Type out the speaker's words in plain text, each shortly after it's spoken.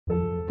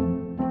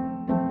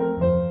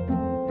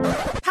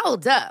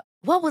Hold up.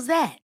 What was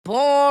that?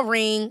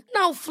 Boring.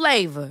 No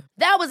flavor.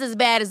 That was as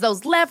bad as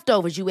those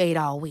leftovers you ate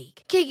all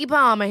week. Keke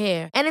Palmer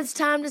here. And it's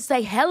time to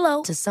say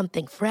hello to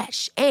something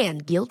fresh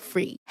and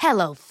guilt-free.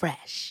 Hello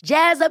Fresh.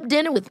 Jazz up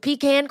dinner with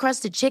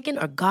pecan-crusted chicken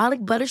or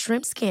garlic butter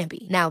shrimp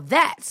scampi. Now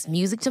that's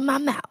music to my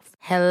mouth.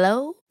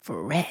 Hello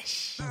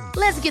Fresh.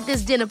 Let's get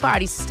this dinner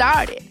party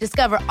started.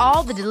 Discover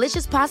all the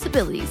delicious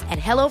possibilities at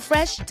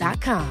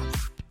hellofresh.com.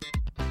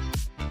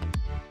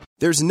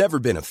 There's never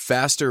been a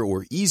faster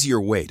or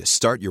easier way to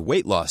start your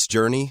weight loss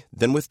journey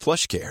than with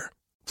PlushCare.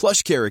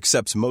 PlushCare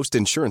accepts most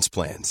insurance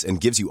plans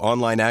and gives you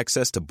online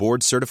access to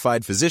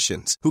board-certified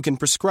physicians who can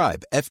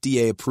prescribe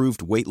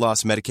FDA-approved weight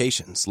loss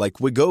medications like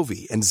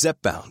Wegovy and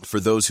Zepbound for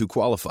those who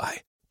qualify.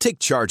 Take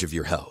charge of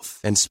your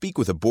health and speak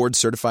with a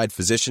board-certified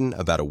physician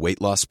about a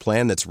weight loss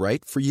plan that's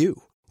right for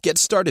you. Get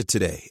started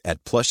today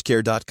at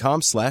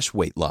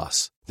plushcare.com/weight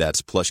loss.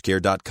 That's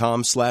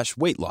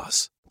plushcare.com/weight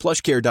loss.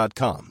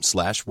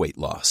 plushcare.com/weight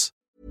loss.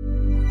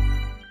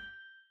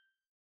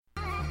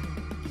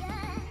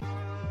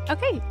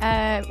 Okay,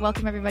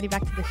 welcome everybody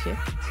back to The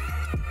Shift.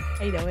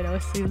 I know,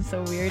 it seems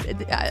so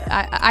weird.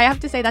 I have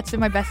to say that's been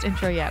my best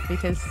intro yet,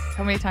 because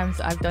how many times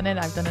I've done it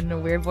in a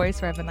weird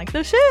voice where I've been like,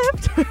 The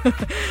Shift.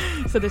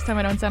 So this time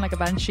I don't sound like a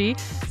banshee.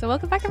 So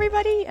welcome back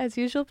everybody. As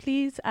usual,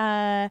 please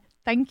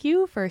thank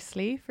you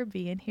firstly for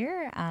being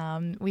here.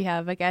 We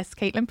have a guest,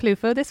 Caitlin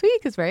Peluffo, this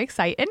week. It's very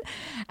exciting.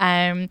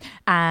 And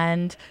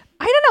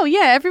I don't know.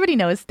 Yeah, everybody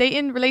knows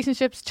dating,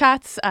 relationships,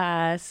 chats.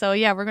 So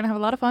yeah, we're gonna have a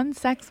lot of fun.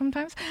 Sex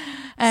sometimes.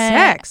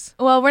 Sex?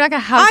 Well, we're not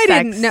gonna have sex.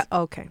 I didn't know.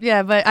 Okay.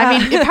 Yeah, but I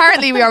mean,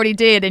 apparently we already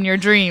did in your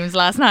dreams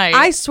last night.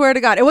 I swear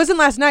to God, it wasn't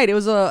last night. It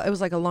was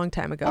like a long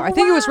time ago. Oh, I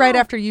think it was right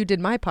after you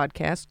did my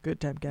podcast. Good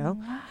time, gal.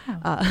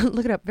 Wow.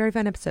 Look it up. Very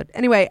fun episode.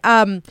 Anyway,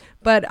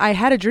 but I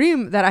had a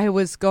dream that I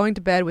was going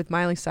to bed with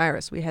Miley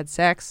Cyrus. We had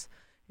sex.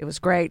 It was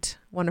great.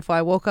 Wonderful.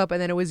 I woke up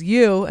and then it was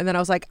you. And then I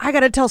was like, I got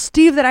to tell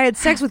Steve that I had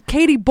sex with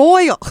Katie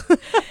Boyle.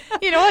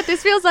 You know what?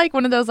 This feels like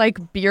one of those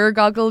like beer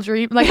goggle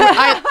dreams. Like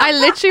I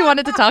literally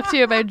wanted to talk to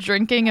you about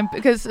drinking, and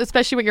because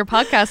especially with your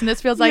podcast. And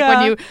this feels like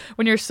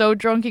when you're so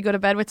drunk, you go to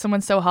bed with someone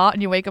so hot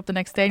and you wake up the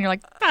next day and you're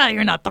like,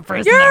 you're not the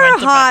person. You're I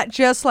went to hot, bed.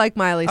 just like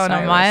Miley Cyrus.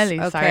 Oh no,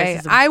 Miley okay? Cyrus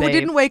is a I babe.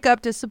 didn't wake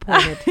up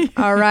disappointed.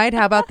 All right,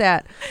 how about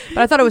that?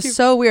 But I thought it was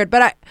so weird.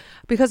 But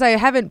because I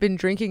haven't been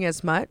drinking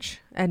as much,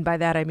 and by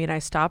that I mean I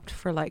stopped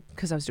for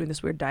because I was doing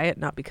this weird diet,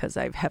 not because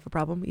I have a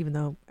problem, even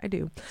though I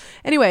do.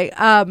 Anyway,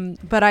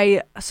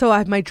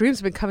 but my dreams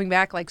have been coming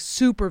back like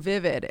super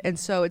vivid, and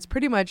so it's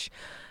pretty much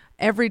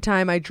every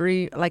time I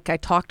dream, like I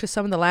talk to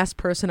someone, the last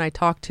person I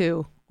talked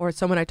to or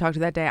someone I talked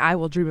to that day, I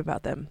will dream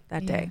about them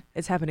that day.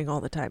 It's happening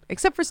all the time,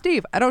 except for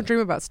Steve. I don't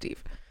dream about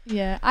Steve.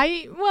 Yeah,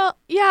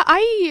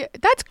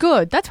 that's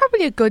good. That's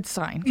probably a good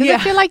sign. Because I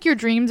feel like your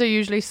dreams are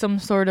usually some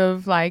sort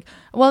of like,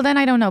 well, then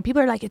I don't know.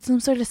 People are like, it's some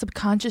sort of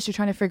subconscious you're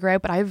trying to figure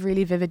out. But I have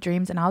really vivid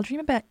dreams, and I'll dream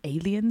about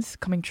aliens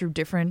coming through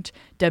different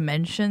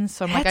dimensions.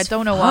 So I'm like, I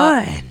don't know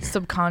what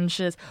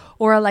subconscious,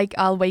 or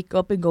I'll wake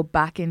up and go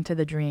back into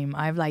the dream.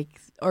 I've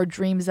or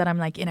dreams that I'm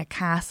like in a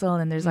castle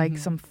and there's like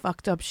some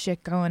fucked up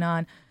shit going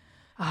on.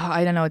 Oh,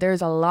 I don't know.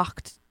 There's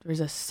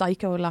a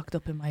psycho locked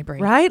up in my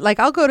brain. Right? Like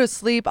I'll go to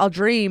sleep, I'll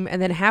dream,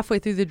 and then halfway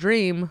through the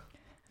dream,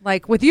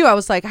 like with you, I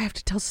was like, I have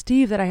to tell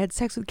Steve that I had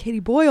sex with Katie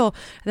Boyle.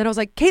 And then I was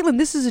like, Caitlin,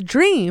 this is a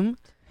dream.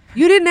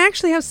 You didn't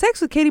actually have sex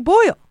with Katie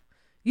Boyle.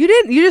 You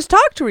didn't. You just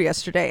talked to her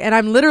yesterday. And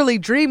I'm literally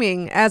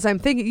dreaming as I'm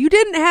thinking, you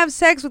didn't have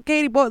sex with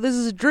Katie Boyle. This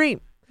is a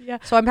dream. Yeah.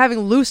 So I'm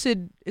having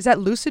is that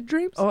lucid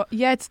dreams? Oh,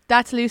 yeah,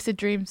 that's lucid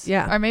dreams.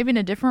 Yeah. Or maybe in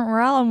a different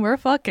realm, we're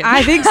fucking.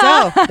 I think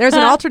so. There's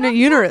an alternate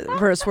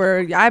universe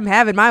where I'm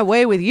having my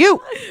way with you.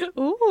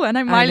 Ooh, and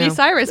I'm Miley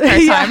Cyrus part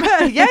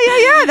time. Yeah.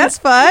 That's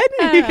fun.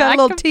 You got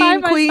a little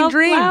teen queen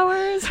dream.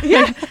 Flowers.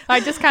 Yeah. I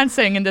just can't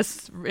sing in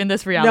this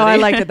reality. No, I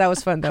liked it. That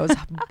was fun. That was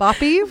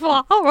boppy.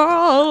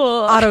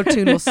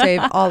 Auto-tune will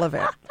save all of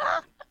it.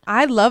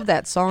 I love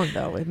that song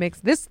though. It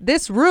makes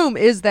this room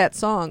is that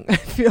song. I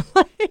feel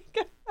like.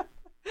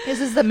 This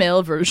is the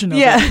male version of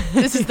it.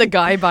 This is the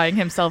guy buying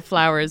himself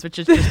flowers, which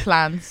is just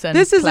plants and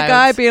this is clouds. a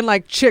guy being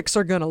like, chicks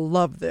are gonna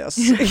love this.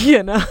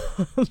 You know,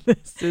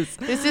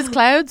 this is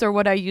clouds or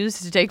what I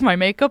use to take my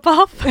makeup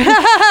off. That's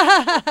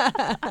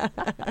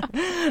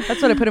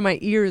what I put in my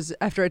ears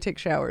after I take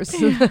showers.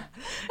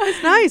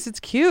 It's nice. It's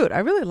cute. I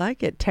really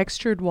like it.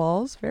 Textured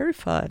walls, very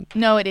fun.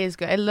 No, it is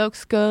good. It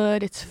looks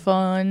good. It's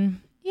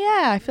fun.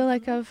 Yeah, I feel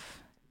like I've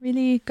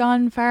really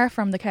gone far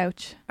from the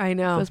couch. I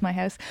know. This was my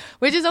house,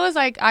 which is always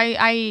like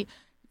I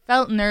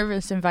felt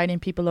nervous inviting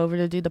people over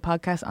to do the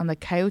podcast on the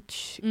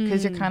couch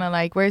because you're kind of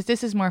like, whereas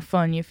this is more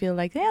fun. You feel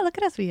like, yeah, look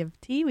at us. We have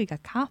tea. We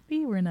got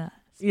coffee. We're in a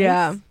space.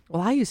 Yeah.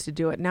 Well, I used to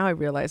do it. Now I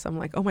realize I'm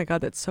like, oh my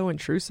God, that's so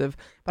intrusive.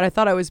 But I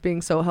thought I was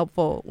being so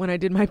helpful when I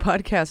did my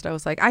podcast. I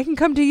was like, I can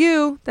come to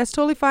you. That's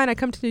totally fine. I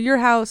come to your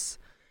house.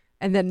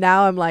 And then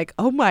now I'm like,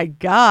 oh my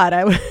God.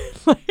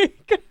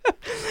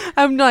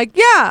 I'm like,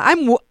 yeah,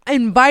 I'm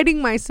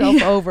inviting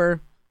myself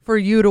over for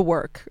you to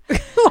work.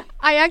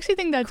 I actually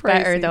think that's Crazy.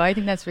 better, though. I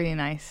think that's really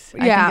nice.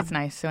 Yeah. I think it's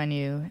nice when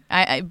you...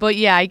 but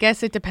yeah, I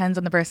guess it depends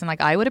on the person.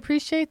 Like, I would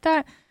appreciate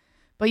that.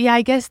 But yeah,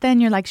 I guess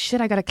then you're like, shit,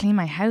 I got to clean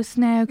my house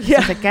now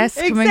because there's a guest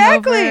coming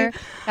over.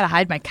 Got to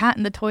hide my cat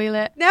in the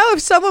toilet. Now,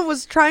 if someone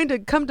was trying to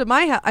come to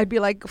my house, I'd be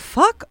like,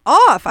 fuck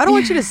off. I don't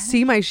want you to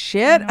see my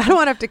shit. I don't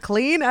want to have to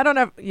clean. I don't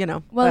have,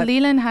 Well,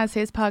 Leland has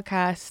his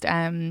podcast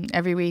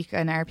every week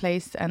in our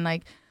place. And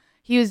like,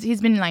 he was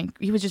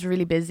just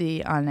really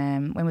busy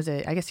on, when was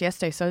it? I guess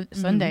yesterday,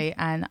 Sunday.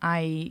 And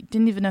I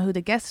didn't even know who the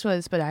guest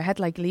was, but I had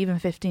to like leave in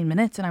 15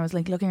 minutes. And I was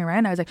like looking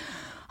around. I was like,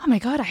 oh my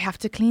God, I have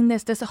to clean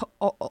this. This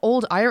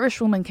old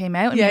Irish woman came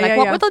out and be like,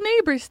 what would the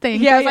neighbours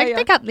think? I was like,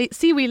 they can't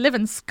see we live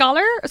in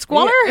squalor.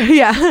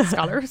 Yeah.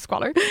 Squalor.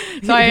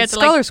 So I had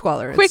to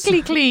squalor.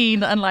 quickly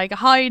clean and like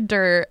hide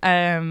dirt.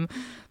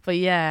 But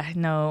yeah,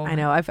 no. I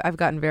know. I've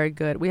gotten very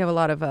good. We have a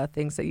lot of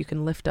things that you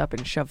can lift up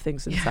and shove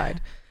things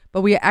inside.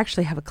 But we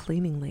actually have a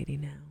cleaning lady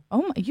now.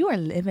 Oh, you are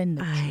living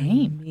the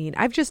dream. I mean,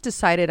 I've just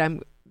decided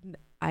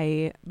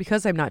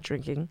because I'm not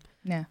drinking.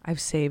 Yeah. I've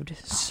saved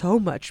so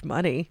much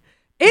money.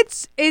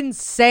 It's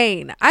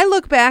insane. I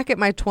look back at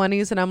my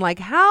 20s and I'm like,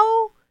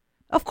 how?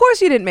 Of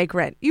course you didn't make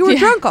rent. You were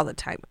drunk all the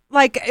time.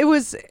 Like, it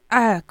was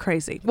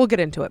crazy. We'll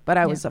get into it, but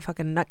I was a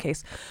fucking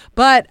nutcase.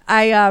 But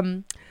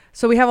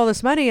so we have all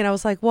this money and I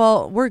was like,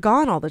 well, we're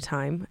gone all the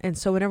time. And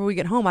so whenever we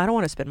get home, I don't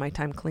want to spend my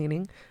time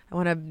cleaning. I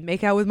want to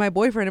make out with my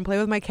boyfriend and play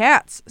with my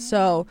cats.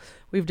 So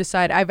we've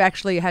decided, I've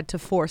actually had to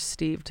force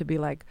Steve to be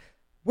like,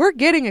 we're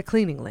getting a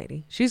cleaning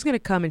lady. She's going to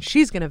come and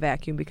she's going to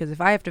vacuum because if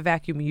I have to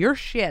vacuum your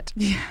shit,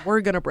 we're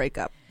going to break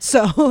up.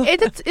 So I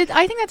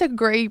think that's a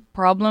great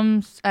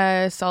problem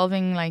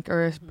solving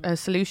or a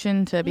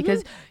solution to,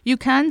 because you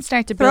can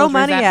start to throw build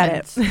money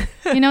at it.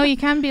 You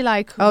can be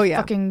like,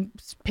 fucking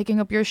picking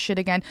up your shit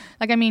again.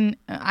 Like, I mean,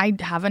 I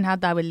haven't had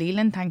that with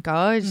Leland, thank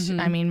God.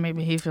 I mean,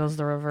 maybe he feels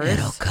the reverse.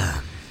 It'll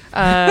come.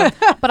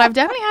 But I've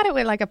definitely had it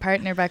with like a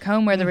partner back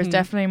home where there was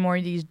definitely more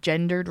of these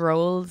gendered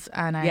roles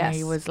and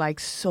I was like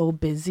so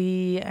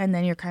busy, and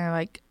then you're kind of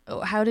like,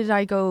 oh, how did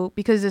I go?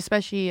 Because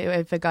especially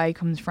if a guy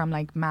comes from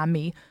like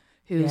Mammy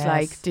who's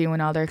like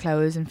doing all their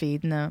clothes and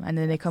feeding them, and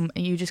then they come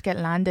and you just get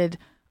landed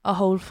a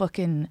whole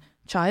fucking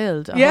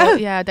child.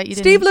 That you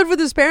Steve didn't. lived with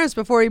his parents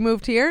before he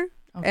moved here,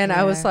 and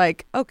I was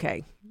like,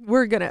 okay,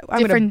 I'm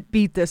gonna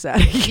beat this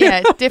out of you.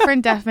 Yeah,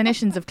 different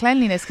definitions of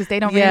cleanliness because they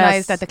don't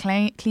realize that the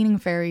cleaning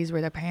fairies were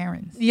their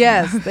parents.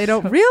 Yes, they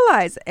don't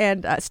realize.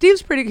 And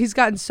Steve's he's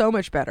gotten so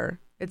much better.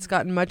 It's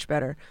gotten much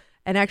better.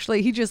 And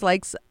actually, he just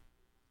likes,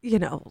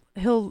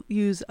 he'll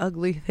use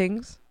ugly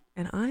things,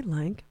 and I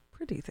like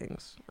pretty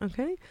things.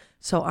 Okay,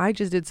 so I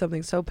just did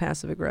something so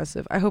passive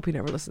aggressive. I hope he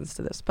never listens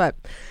to this, but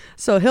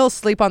so he'll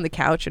sleep on the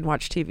couch and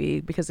watch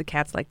TV because the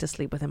cats like to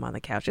sleep with him on the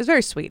couch. It's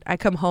very sweet. I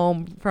come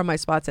home from my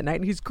spots at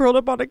night and he's curled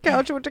up on the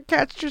couch with the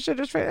cats just in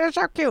his face. It's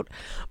so cute,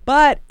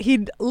 but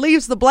he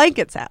leaves the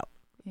blankets out.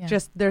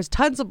 Just there's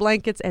tons of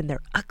blankets and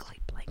they're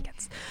ugly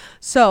blankets.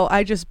 So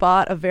I just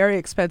bought a very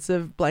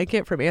expensive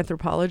blanket from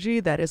Anthropology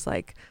that is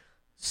like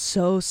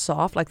so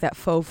soft, like that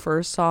faux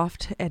fur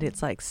soft, and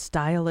it's like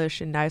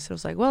stylish and nice. And I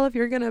was like, well, if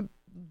you're gonna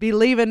be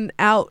leaving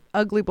out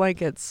ugly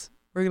blankets,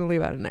 we're gonna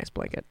leave out a nice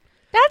blanket.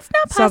 That's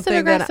not passive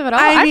aggressive at all.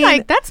 I mean, I'm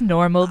like, that's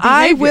normal behavior.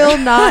 I will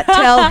not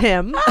tell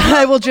him.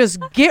 I will just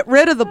get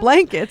rid of the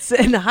blankets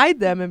and hide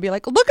them and be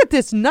like, look at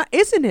this nut.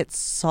 Isn't it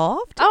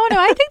soft? Oh no,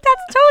 I think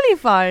that's totally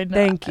fine.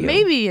 Thank you.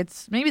 Maybe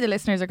the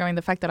listeners are going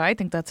the fact that I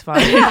think that's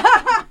fine.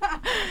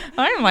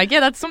 I'm like,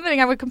 that's something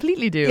I would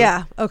completely do.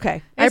 Yeah,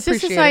 okay. It's I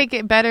appreciate just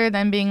like better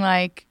than being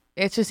like,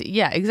 it's just,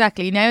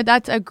 exactly. Now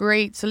that's a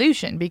great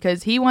solution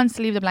because he wants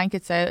to leave the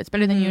blankets out. It's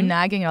better than you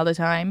nagging all the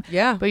time.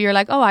 Yeah. But you're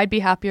like, oh, I'd be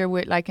happier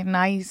with like a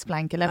nice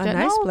blanket left out.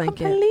 Nice no,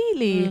 blanket.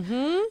 Completely.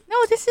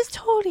 No, this is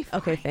totally fine.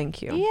 Okay,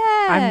 thank you.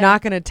 Yeah. I'm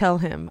not going to tell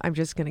him. I'm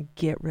just going to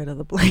get rid of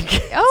the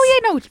blankets.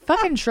 Oh, yeah, no,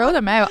 fucking throw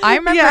them out. I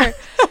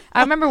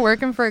remember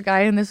working for a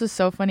guy, and this was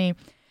so funny.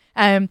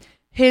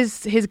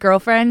 His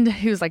girlfriend,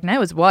 who's like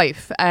now his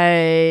wife,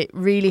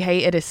 really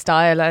hated his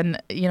style,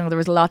 and there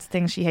was lots of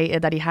things she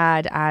hated that he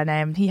had,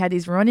 and he had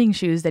these running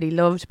shoes that he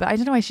loved, but I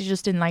don't know why she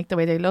just didn't like the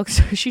way they looked,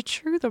 so she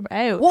threw them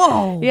out.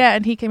 Whoa! Yeah,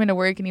 and he came into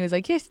work and he was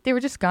like, yes, they were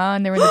just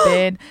gone, they were in the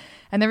bin,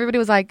 and everybody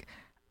was like,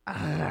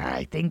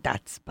 I think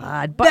that's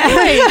bad, but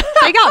anyway,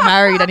 they got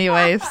married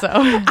anyway, so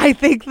I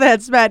think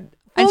that's bad.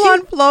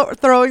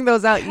 Throwing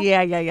those out.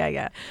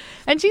 Yeah.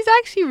 And she's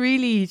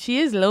actually she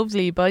is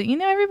lovely, but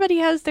everybody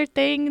has their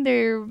thing.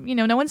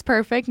 No one's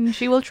perfect, and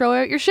she will throw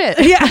out your shit.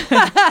 Yeah.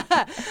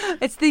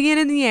 It's the yin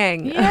and the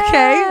yang. Yeah.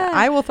 Okay.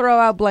 I will throw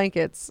out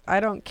blankets. I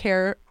don't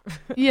care.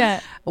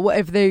 Yeah.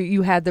 If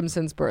you had them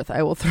since birth,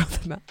 I will throw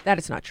them out. That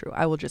is not true.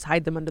 I will just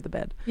hide them under the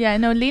bed. Yeah,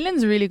 no,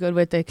 Leland's really good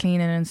with the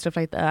cleaning and stuff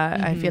like that.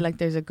 I feel like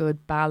there's a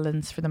good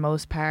balance for the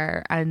most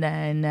part. And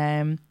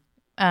then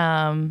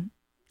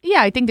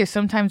I think there's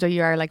sometimes where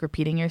you are like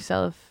repeating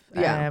yourself.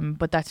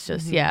 But that's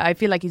just I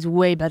feel like he's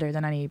way better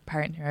than any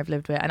partner I've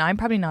lived with, and I'm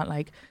probably not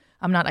like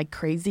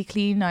crazy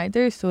clean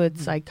either, so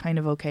it's like kind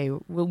of okay.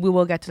 We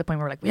will get to the point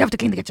where we're like, we have to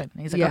clean the kitchen,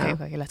 and he's like,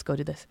 okay, let's go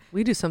do this.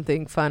 We do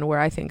something fun where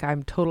I think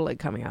I'm totally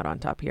coming out on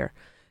top here.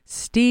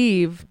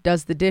 Steve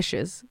does the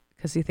dishes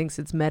because he thinks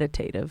it's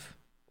meditative,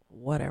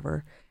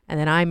 whatever, and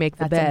then I make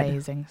the That's bed.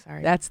 amazing.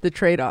 Sorry. That's the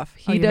trade-off.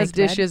 He you does make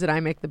the bed? dishes and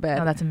I make the bed.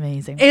 Oh, that's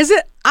amazing. Is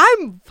it?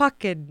 I'm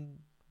fucking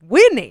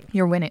winning.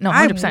 You're winning. No,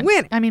 I'm 100%.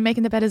 winning. I mean,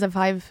 making the bed is a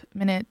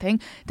 5-minute thing.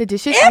 The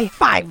dishes. In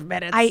 5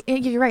 minutes.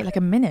 You're right, like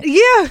a minute.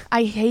 Yeah.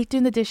 I hate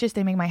doing the dishes.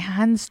 They make my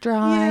hands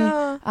dry.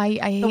 Yeah. I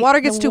hate The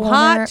water gets too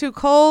water. hot, too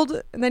cold,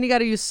 and then you got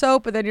to use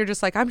soap, and then you're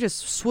just like, I'm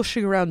just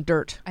swooshing around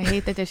dirt. I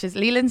hate the dishes.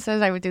 Leland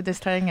says I would do this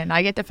thing, and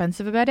I get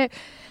defensive about it.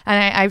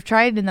 And I've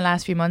tried in the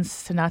last few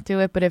months to not do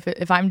it. But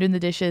if I'm doing the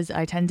dishes,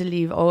 I tend to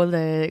leave all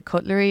the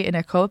cutlery in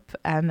a cup,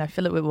 and I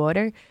fill it with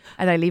water,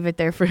 and I leave it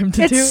there for him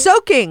to do. It's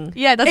soaking.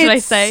 Yeah, that's what I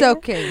say. It's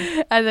soaking.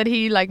 And then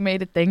he like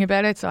made a thing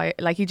about it. So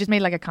he just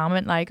made like a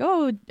comment like,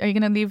 "Oh, are you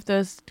gonna leave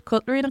this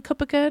cutlery in a cup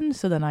again?"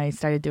 So then I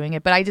started doing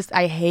it. But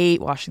I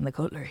hate washing the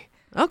cutlery.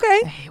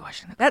 Okay. I hate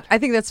washing the cutlery. I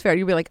think that's fair.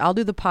 You'll be like, I'll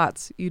do the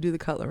pots, you do the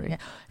cutlery. Yeah.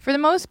 For the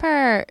most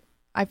part,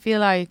 I feel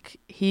like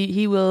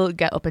he will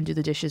get up and do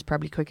the dishes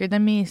probably quicker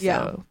than me. So.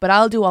 Yeah. But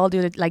I'll do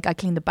it. Like I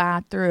clean the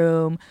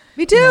bathroom.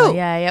 Me too.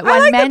 Yeah. I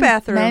like men, the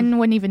bathroom. Men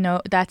wouldn't even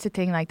know. That's the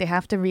thing. Like they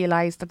have to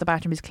realize that the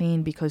bathroom is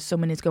clean because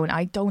someone is going.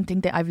 I don't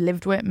think that I've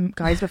lived with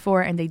guys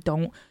before and they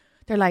don't.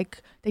 They're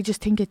like, they just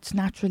think it's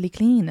naturally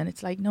clean. And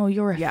it's like, no,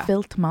 you're a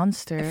filth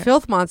monster. A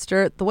filth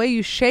monster. The way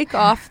you shake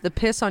off the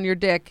piss on your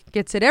dick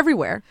gets it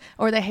everywhere.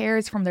 Or the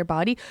hairs from their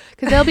body.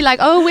 Because they'll be like,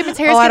 oh, women's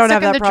hairs I get don't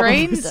stuck have in the that problem.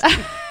 drains.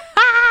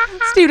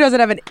 Steve doesn't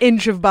have an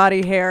inch of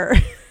body hair.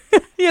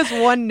 He has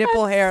one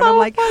nipple hair, and so I'm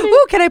like, funny.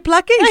 "Ooh, can I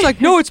pluck it?" He's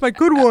like, "No, it's my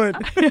good one."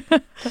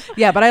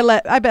 Yeah, but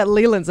I bet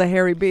Leland's a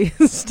hairy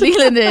beast.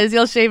 Leland is.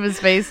 He'll shave his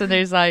face, and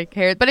there's like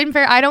hair. But in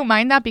fair, I don't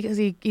mind that because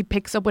he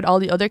picks up with all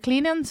the other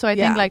cleaning. So I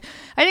think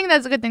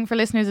that's a good thing for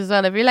listeners as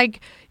well. If you're like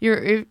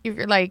if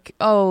you're like,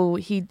 oh,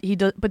 he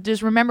does, but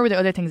just remember the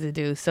other things to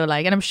do. So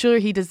like, and I'm sure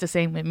he does the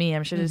same with me.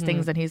 I'm sure there's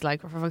things that he's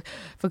like, for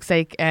fuck's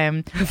sake,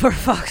 For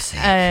fuck's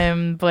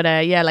sake.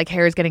 but yeah, like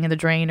hairs getting in the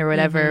drain or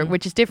whatever,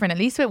 which is different. At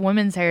least with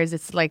women's hairs,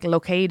 it's like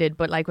located,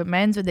 but like with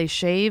men's, when they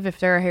shave, if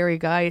they're a hairy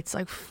guy, it's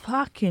like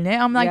fucking it.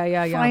 I'm like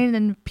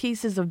finding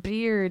pieces of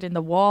beard in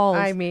the walls.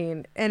 I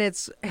mean, and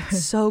it's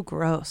so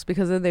gross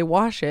because then they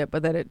wash it,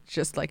 but then it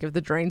just like if the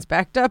drain's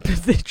backed up,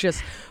 it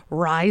just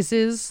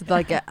rises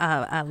like a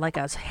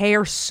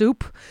hair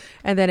soup,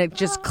 and then it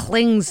just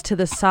clings to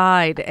the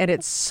side, and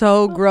it's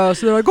so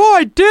gross. And they're like, "Oh,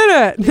 I did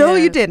it." No,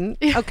 you didn't.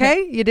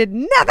 Okay, you did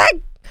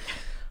nothing.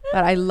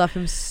 But I love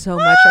him so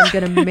much. I'm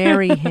gonna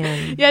marry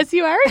him. Yes,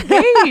 you are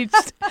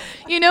engaged.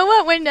 You know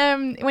what?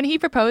 When he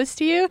proposed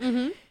to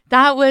you,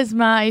 that was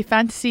my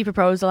fantasy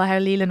proposal. How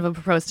Leland would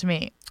propose to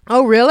me.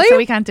 Oh, really? So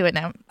we can't do it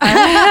now.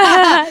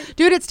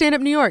 Do it at Stand Up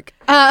New York.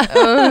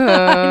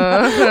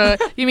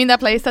 You mean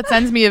that place that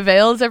sends me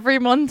avails every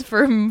month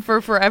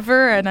for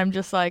forever? And I'm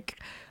just like,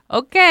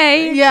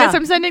 okay, guess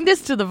I'm sending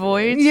this to the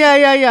void.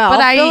 Yeah.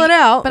 But I'll fill it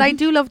out. But I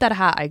do love that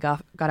hat I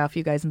got off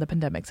you guys in the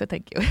pandemic. So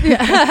thank you.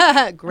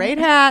 Yeah. Great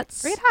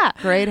hats. Great hat.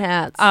 Great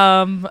hats.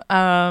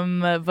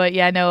 But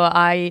yeah, no,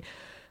 I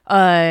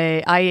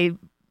slid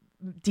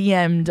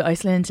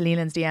into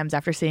Leland's DMs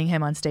after seeing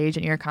him on stage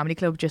at New York Comedy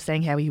Club, just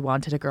saying how he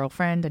wanted a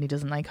girlfriend and he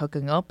doesn't like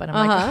hooking up, and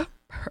I'm like, oh,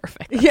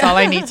 perfect, that's all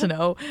I need to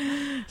know.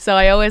 So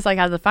I always like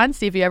had the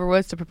fantasy, if he ever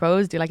was to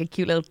propose, do like a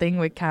cute little thing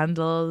with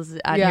candles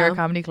at New York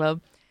Comedy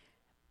Club.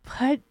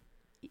 But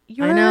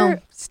I know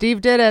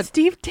Steve did it.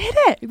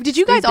 Did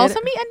you guys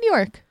also meet in New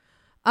York?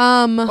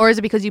 Or is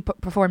it because you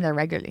perform there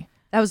regularly?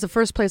 That was the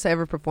first place I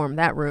ever performed.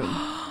 That room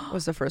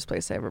was the first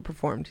place I ever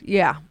performed.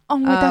 Yeah.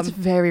 Oh, that's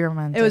very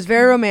romantic. It was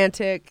very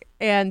romantic,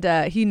 and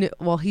he knew.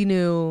 Well, he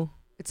knew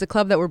it's a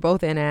club that we're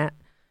both in at,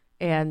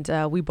 and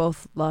we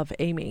both love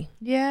Amy.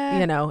 Yeah.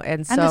 You know,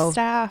 and so the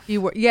staff.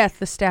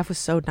 The staff was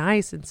so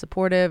nice and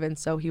supportive, and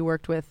so he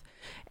worked with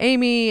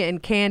Amy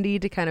and Candy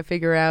to kind of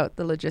figure out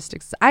the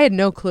logistics. I had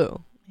no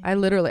clue. I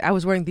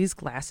was wearing these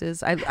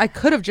glasses. I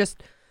could have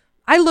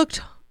I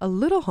looked a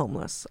little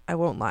homeless, I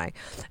won't lie.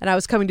 And I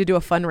was coming to do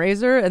a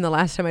fundraiser, and the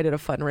last time I did a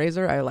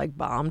fundraiser, I like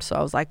bombed. So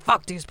I was like,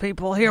 fuck these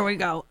people, here we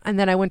go. And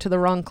then I went to the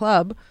wrong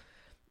club,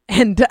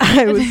 and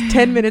I was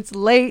 10 minutes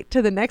late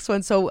to the next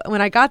one. So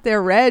when I got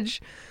there, Reg,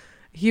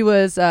 he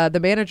was the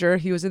manager,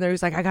 he was in there, he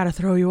was like, I gotta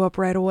throw you up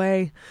right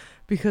away.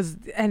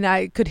 And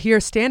I could hear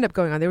stand-up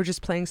going on. They were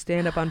just playing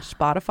stand-up on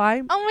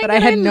Spotify. Oh my but God, I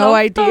had no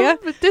idea.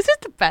 Them. This is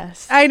the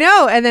best. I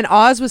know. And then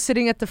Oz was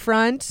sitting at the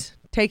front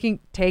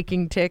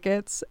taking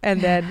tickets,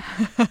 and then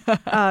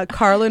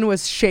Carlin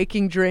was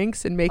shaking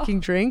drinks and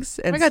making drinks.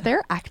 And oh my God,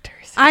 they're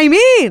actors. I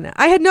mean,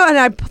 I had and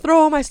I throw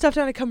all my stuff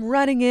down, I come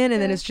running in,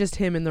 and then it's just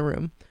him in the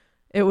room.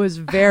 It was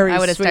very I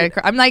would have sweet.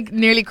 started I'm like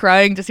nearly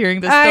crying just hearing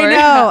this story. I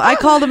know. I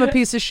called him a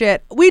piece of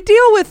shit. We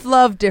deal with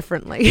love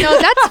differently. No,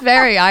 that's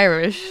very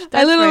Irish.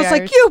 I literally was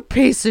like, you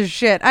piece of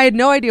shit. I had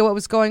no idea what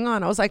was going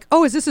on. I was like,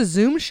 oh, is this a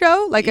Zoom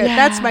show? Like,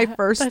 that's my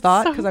first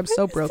thought because I'm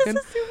so broken.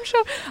 This is a Zoom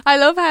show. I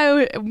love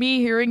how me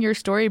hearing your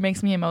story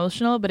makes me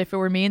emotional, but if it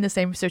were me in the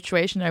same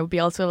situation, I would be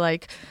also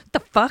like,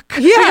 the fuck?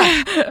 Yeah.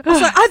 I was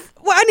like,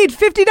 I need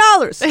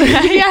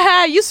 $50.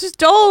 Yeah, you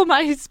stole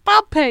my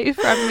spot pay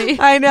from me.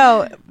 I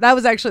know. That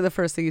was actually the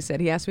first thing he said.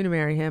 He asked me to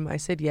marry him. I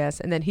said yes.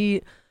 And then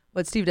he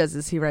what Steve does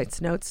is he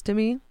writes notes to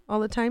me all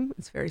the time.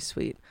 It's very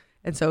sweet.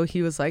 And so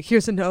he was like,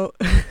 here's a note.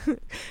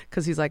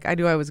 Because he's like, I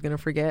knew I was going to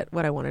forget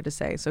what I wanted to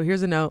say. So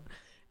here's a note.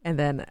 And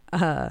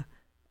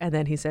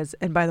then he says,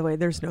 and by the way,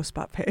 there's no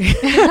spot pay.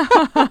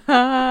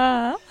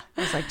 I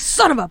was like,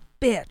 son of a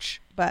bitch.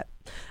 But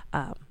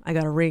I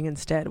got a ring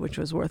instead, which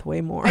was worth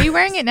way more. Are you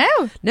wearing it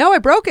now? No, I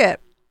broke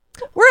it.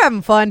 We're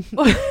having fun.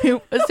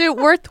 Is it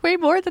worth way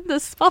more than the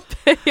spot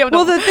pay?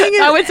 Well, the thing is,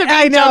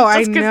 I know.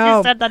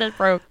 You said that it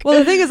broke. Well,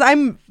 the thing is,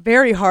 I'm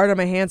very hard on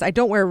my hands. I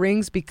don't wear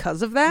rings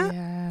because of that.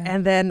 Yeah.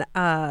 And then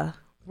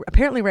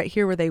apparently right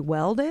here where they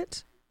weld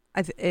it,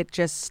 it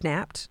just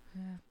snapped.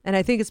 Yeah. And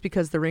I think it's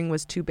because the ring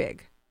was too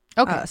big.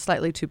 Okay.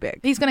 Slightly too big.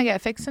 He's going to get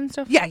it fixed and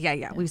stuff?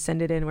 Yeah. We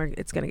send it in.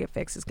 It's going to get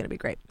fixed. It's going to be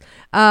great.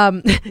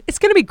 It's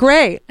going to be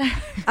great.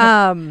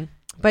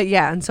 But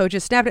yeah, and so it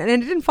just snapped, and it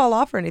didn't fall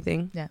off or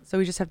anything. Yeah. So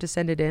we just have to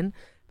send it in.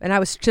 And I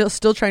was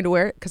still trying to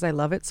wear it because I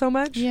love it so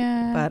much.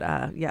 Yeah.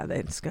 But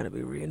it's going to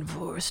be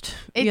reinforced.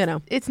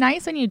 It's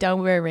nice when you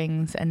don't wear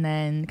rings, and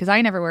then, because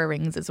I never wear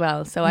rings as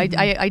well. So I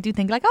do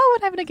think like, when I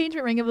have an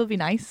engagement ring, it will be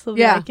nice. It'll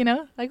be like,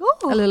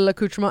 a little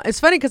accoutrement. It's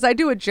funny because I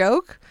do a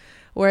joke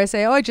where I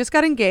say, I just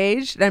got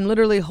engaged. And I'm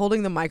literally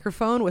holding the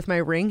microphone with my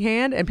ring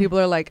hand. And people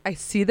are like, I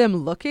see them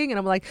looking. And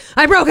I'm like,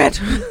 I broke it.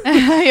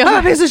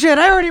 I'm a piece of shit.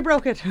 I already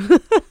broke it.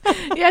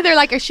 Yeah, they're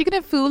like, is she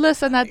going to fool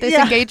us and that this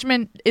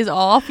engagement is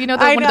off? One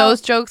of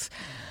those jokes.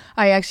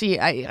 I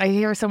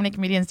hear so many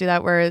comedians do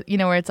that where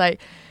it's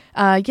like,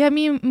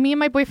 me and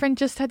my boyfriend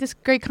just had this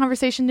great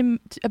conversation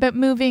about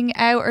moving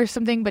out or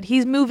something, but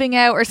he's moving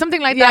out or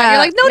something like that. And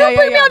you're like, no, don't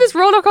put me on this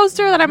roller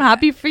coaster that I'm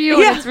happy for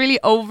you and it's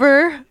really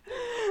over.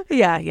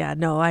 Yeah.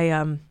 No,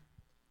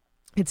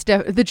 it's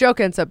the joke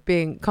ends up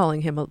being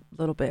calling him a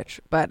little bitch,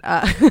 but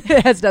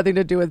it has nothing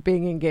to do with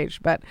being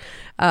engaged. But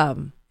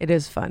it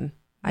is fun.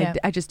 Yeah.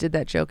 I just did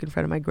that joke in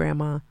front of my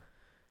grandma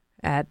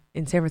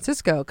in San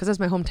Francisco because that's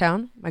my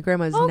hometown. My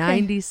grandma is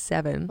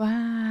 97.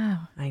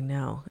 Wow, I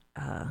know.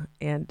 I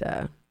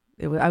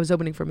was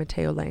opening for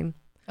Mateo Lane.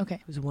 Okay,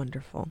 it was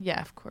wonderful.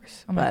 Yeah, of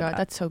course. Oh my God,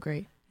 that's so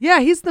great.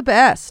 Yeah, he's the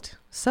best.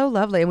 So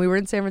lovely, and we were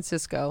in San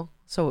Francisco.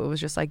 So it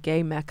was just like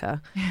gay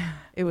Mecca.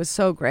 It was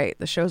so great.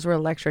 The shows were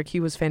electric.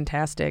 He was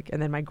fantastic.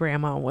 And then my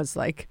grandma was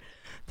like,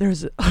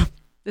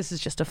 this is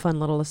just a fun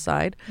little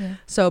aside. Yeah.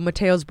 So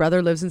Mateo's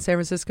brother lives in San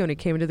Francisco and he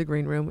came into the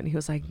green room and he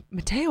was like,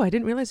 Mateo, I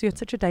didn't realize you had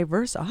such a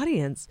diverse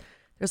audience.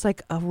 There's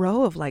like a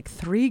row of like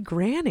 3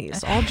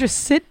 grannies all just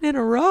sitting in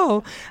a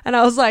row. And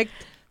I was like,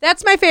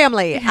 that's my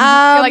family. You're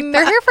like,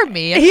 they're here for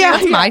me.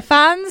 That's my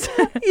fans.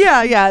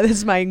 Yeah. This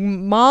is my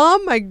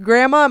mom, my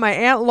grandma, my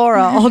Aunt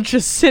Laura, all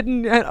just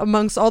sitting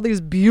amongst all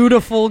these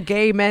beautiful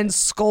gay men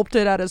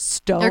sculpted out of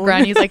stone. Your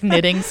granny's like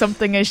knitting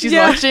something as she's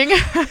watching.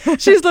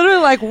 She's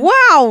literally like,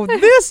 wow,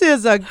 this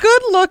is a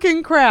good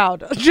looking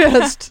crowd.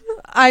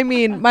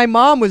 My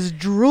mom was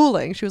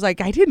drooling. She was like,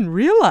 I didn't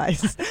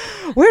realize.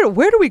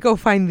 Where do we go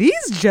find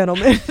these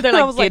gentlemen? They're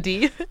like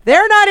giddy.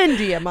 They're not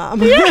India, Mom.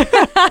 It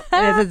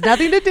has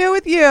nothing to do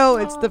with you.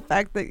 It's the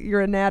fact that your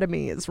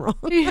anatomy is wrong.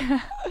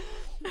 Yeah.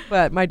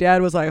 But my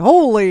dad was like,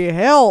 holy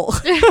hell.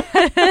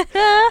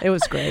 It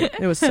was great.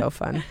 It was so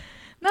fun.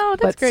 No,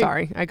 that's great.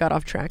 Sorry, I got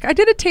off track. I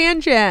did a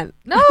tangent.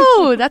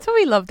 No, that's what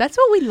we love. That's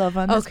what we love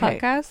on this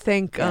podcast.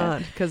 Thank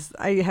God, because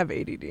I have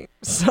ADD.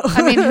 So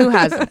I mean, who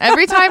hasn't?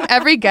 Every time,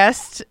 every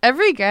guest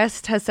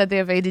has said they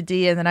have ADD,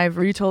 and then I've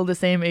retold the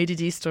same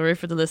ADD story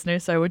for the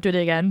listeners, so I won't do it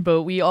again.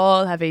 But we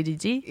all have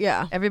ADD.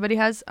 Yeah, everybody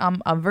has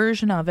a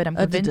version of it. I'm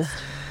convinced.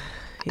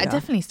 Yeah.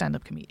 Definitely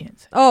stand-up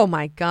comedians. Oh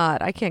my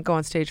God, I can't go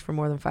on stage for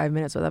more than 5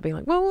 minutes without being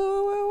like, whoa,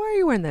 why are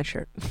you wearing that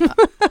shirt?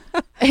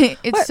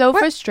 It's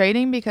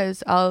frustrating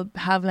because I'll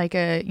have like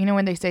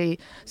when they say,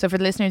 so for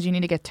the listeners, you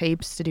need to get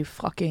tapes to do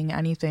fucking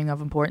anything of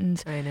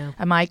importance. I know.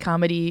 And my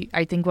comedy,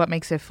 I think what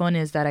makes it fun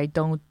is that I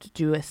don't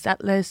do a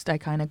set list. I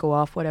kind of go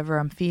off whatever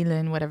I'm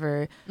feeling,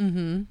 whatever.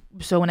 Mm-hmm.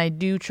 So when I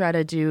do try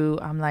to do,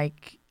 I'm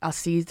like, I'll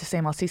see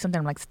something,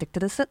 I'm like, stick to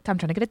this. I'm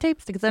trying to get a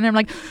tape, stick to it. And I'm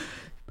like,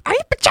 I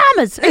need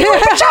pajamas.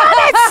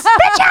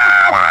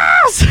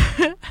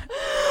 Pajamas.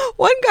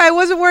 One guy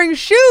wasn't wearing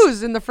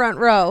shoes in the front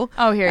row.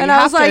 Oh, here, and you I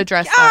have was to like,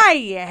 address that. I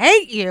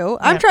hate you.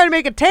 I'm trying to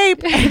make a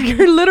tape, and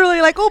you're literally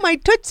like, oh, my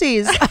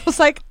tootsies. I was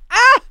like,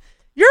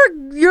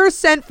 you're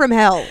sent from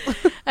hell.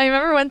 I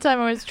remember one time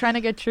I was trying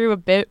to get through a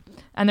bit,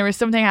 and there was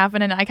something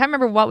happening. I can't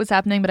remember what was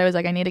happening, but I was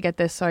like, I need to get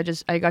this. So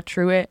I got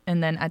through it.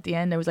 And then at the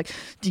end, I was like,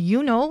 do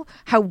you know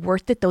how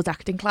worth it those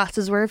acting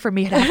classes were for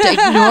me to have to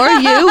ignore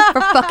you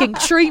for fucking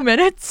 3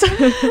 minutes?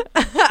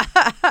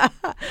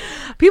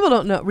 People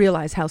don't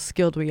realize how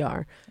skilled we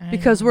are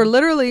because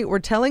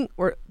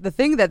the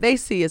thing that they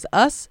see is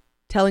us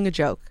telling a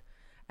joke.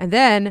 And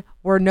then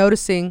we're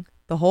noticing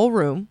the whole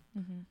room.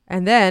 Mm-hmm.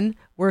 And then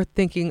we're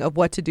thinking of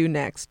what to do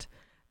next.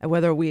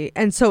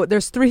 And so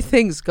there's 3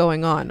 things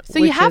going on. So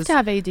you have to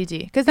have ADD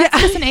because that's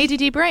just an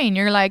ADD brain.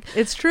 You're like,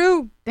 it's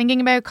true.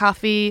 Thinking about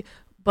coffee,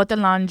 but the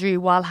laundry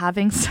while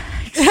having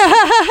sex.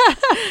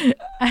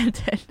 And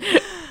then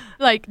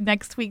like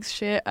next week's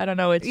shit. I don't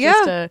know. It's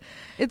just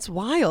it's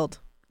wild.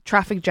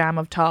 traffic jam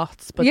of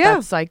thoughts, but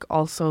that's like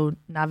also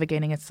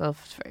navigating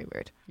itself. It's very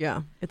weird.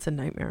 Yeah, it's a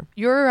nightmare.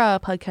 Your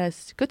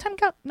podcast, Good Time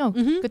Gal? No,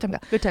 Good Time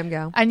Gal. Good Time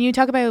Gal. And you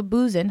talk about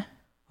boozing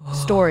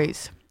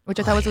stories, which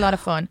I thought was a lot of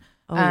fun.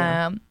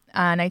 And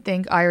I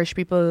think Irish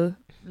people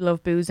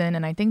love boozing,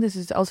 and I think this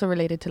is also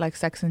related to like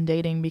sex and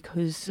dating,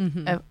 because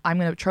I'm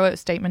going to throw a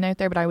statement out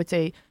there, but I would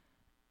say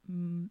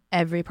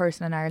every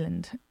person in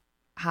Ireland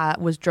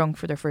was drunk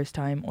for their first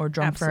time, or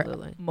drunk for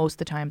most of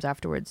the times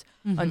afterwards,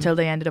 until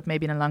they ended up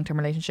maybe in a long-term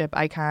relationship.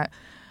 I can't.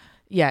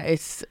 I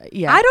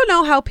don't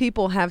know how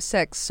people have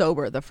sex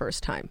sober the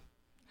first time.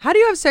 How do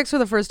you have sex for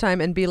the first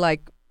time and be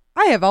like,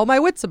 I have all my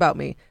wits about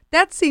me?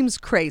 That seems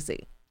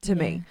crazy to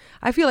me.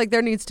 I feel like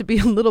there needs to be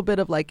a little bit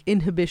of like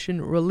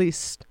inhibition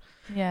released.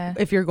 Yeah.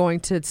 If you're going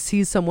to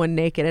see someone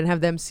naked and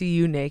have them see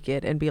you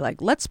naked and be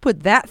like, let's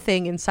put that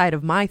thing inside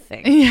of my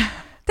thing. Yeah.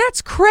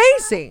 That's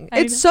crazy.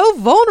 It's so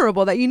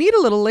vulnerable that you need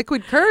a little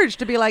liquid courage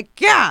to be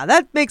like, yeah,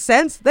 that makes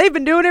sense. They've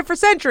been doing it for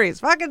centuries.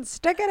 Fucking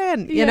stick it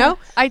in, you know?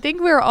 I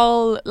think we're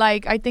all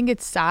like, I think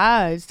it's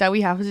sad that we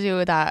have to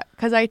do that,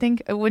 because I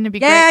think it wouldn't it be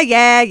great?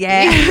 Yeah.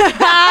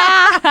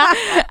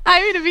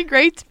 I mean, it'd be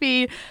great to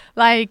be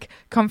like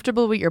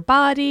comfortable with your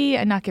body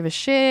and not give a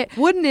shit.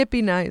 Wouldn't it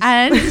be nice?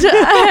 And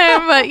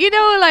but you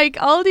know, like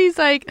all these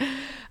like.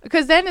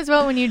 Because then as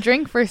well, when you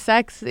drink for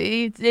sex,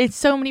 it's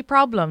so many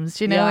problems,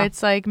 you know.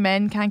 It's like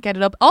men can't get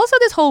it up. Also,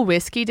 this whole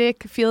whiskey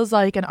dick feels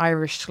like an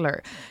Irish slur,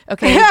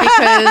 okay?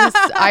 Because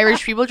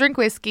Irish people drink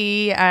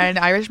whiskey and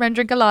Irish men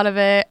drink a lot of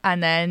it,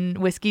 and then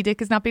whiskey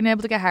dick is not being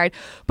able to get hard.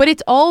 But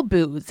it's all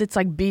booze. It's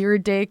like beer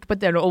dick, but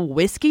then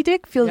whiskey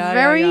dick feels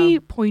very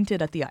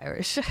pointed at the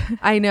Irish.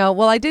 I know.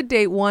 Well, I did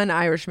date one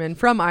Irishman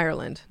from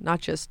Ireland, not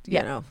just,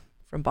 you know,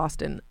 from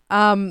Boston.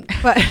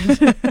 But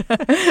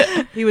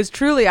he was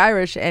truly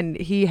Irish, and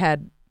he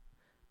had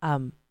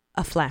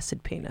a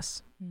flaccid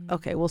penis.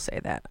 Okay, we'll say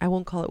that. I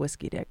won't call it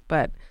whiskey dick,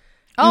 but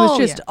he was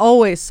just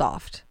always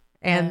soft.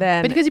 And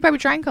then, but because he probably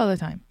drank all the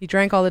time. He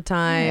drank all the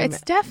time. Yeah,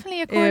 it's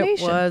definitely a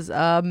correlation. It was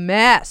a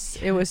mess.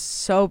 It was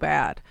so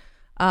bad.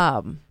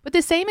 But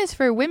the same is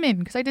for women,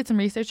 because I did some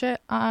research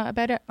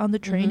about it on the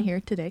train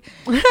here today.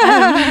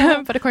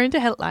 But according to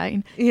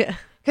Healthline,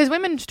 because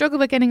women struggle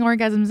with getting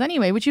orgasms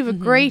anyway, which you have a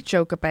great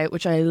joke about,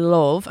 which I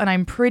love. And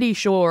I'm pretty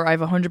sure I've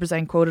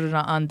 100% quoted it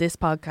on this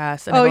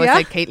podcast. And I've always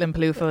said Caitlin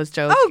Peluffo's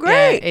joke. Oh,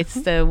 great. Yeah, it's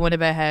the one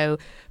about how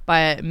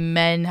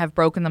men have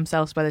broken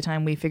themselves by the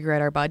time we figure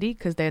out our body,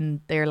 because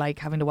then they're like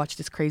having to watch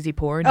this crazy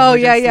porn.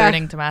 And we're just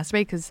learning to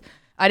masturbate, because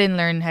I didn't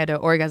learn how to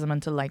orgasm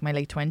until like my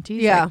late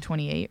 20s, like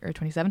 28 or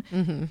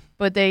 27.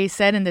 But they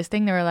said in this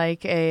thing, they were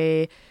like,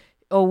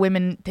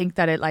 women think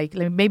that it like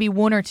maybe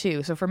one or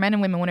two. So for men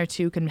and women, one or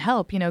two can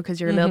help, you know,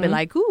 because you're a little bit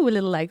like,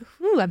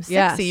 I'm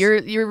sexy.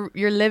 Yes.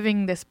 You're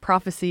living this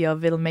prophecy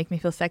of it'll make me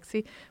feel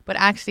sexy. But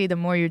actually, the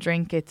more you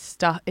drink, it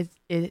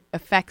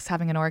affects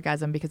having an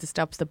orgasm, because it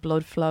stops the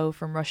blood flow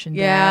from rushing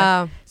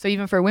down. So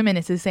even for women,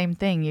 it's the same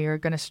thing. You're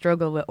going to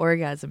struggle with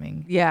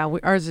orgasming. Yeah,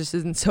 ours just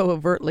isn't so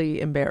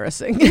overtly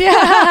embarrassing.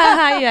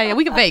 Yeah.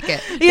 We can fake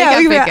it. Yeah,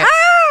 we can fake it.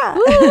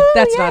 Ooh,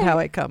 that's not how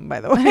I come, by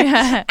the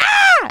way.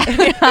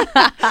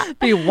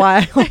 Be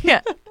wild.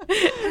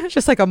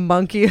 Just like a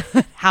monkey,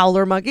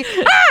 howler monkey.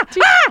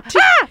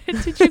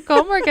 Did you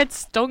come or get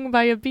stung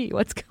by a bee?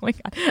 What's going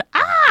on?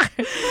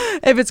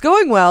 If it's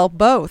going well,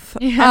 both.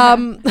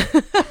 I'm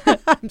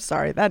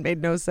sorry, that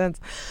made no sense.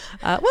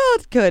 Well,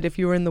 it could if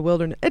you were in the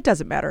wilderness. It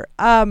doesn't matter.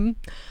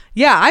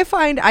 I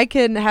find I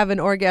can have an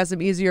orgasm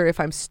easier if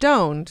I'm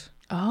stoned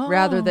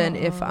rather than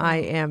if I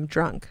am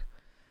drunk.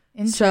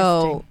 Interesting.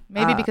 So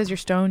maybe because you're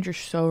stoned, you're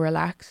so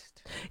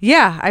relaxed.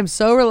 Yeah, I'm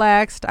so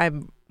relaxed.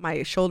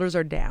 My shoulders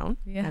are down,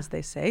 as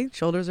they say.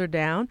 Shoulders are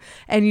down,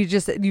 and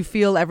you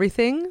feel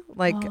everything,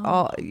 like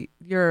all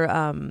your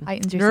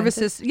nervous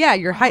system. Yeah,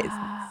 your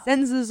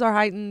senses are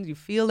heightened. You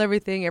feel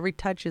everything. Every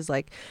touch is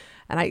like,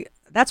 and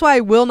that's why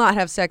I will not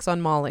have sex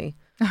on Molly.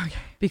 Okay.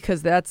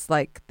 Because that's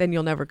like, then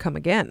you'll never come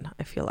again.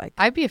 I feel like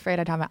I'd be afraid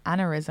I'd have an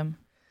aneurysm.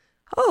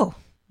 Oh.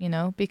 You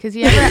know, because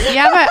you ever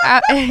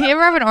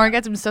have an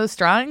orgasm so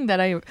strong that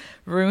I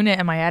ruin it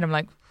in my head. I'm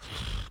like,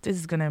 this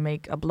is gonna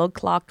make a blood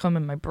clot come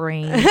in my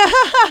brain.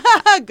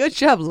 Good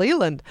job,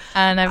 Leland.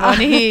 And I've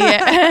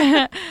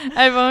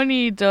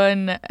only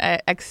done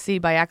ecstasy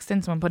by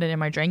accident. Someone put it in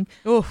my drink.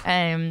 Oof.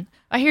 Do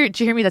you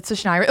hear me? That's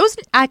such an Irish. It was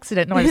an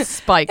accident. No, I was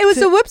spiked. It was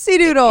a whoopsie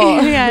doodle.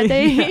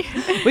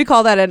 We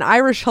call that an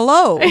Irish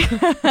hello.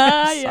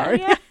 Sorry.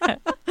 Yeah.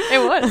 It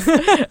was.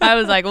 I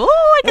was like,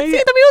 oh, I can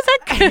see the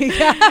music.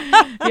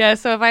 Yeah.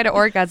 So if I had an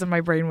orgasm,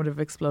 my brain would have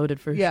exploded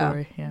for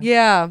sure.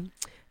 Yeah.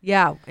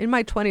 In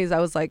my 20s, I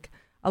was like,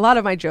 a lot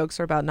of my jokes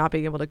are about not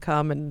being able to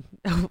come, and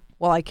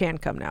well, I can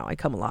come now. I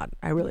come a lot.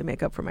 I really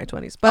make up for my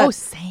 20s. But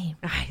same.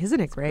 Isn't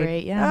it great?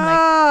 Great.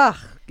 Yeah.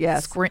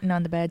 Yes. Squirting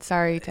on the bed.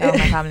 Sorry to all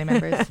my family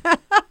members.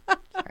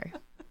 Sorry.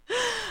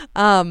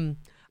 I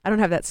don't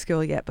have that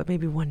skill yet, but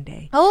maybe one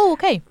day. Oh,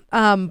 okay.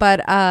 But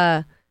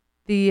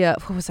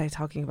what was I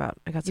talking about?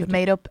 You've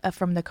made up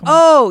from the.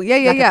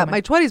 Yeah.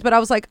 My 20s, but I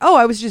was like,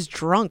 I was just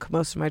drunk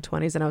most of my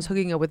 20s, and I was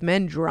hooking up with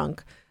men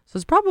drunk. So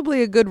it's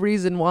probably a good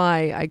reason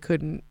why I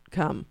couldn't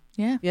come.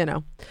 Yeah. You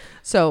know.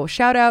 So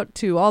shout out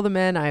to all the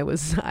men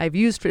I've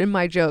used in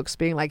my jokes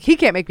being like, he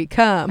can't make me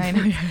come. I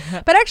know.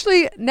 But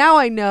actually now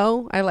I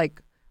know, I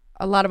like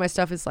a lot of my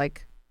stuff is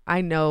like,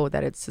 I know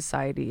that it's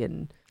society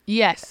and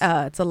Yes.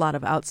 it's a lot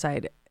of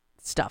outside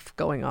stuff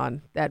going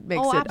on that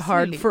makes it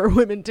hard absolutely. for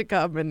women to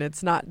come, and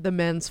it's not the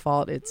men's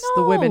fault. It's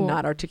the women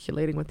not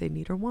articulating what they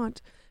need or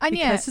want. And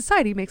because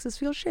society makes us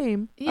feel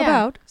shame Yeah.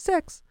 about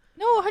sex.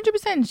 No,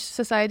 100%.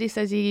 Society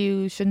says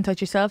you shouldn't touch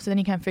yourself, so then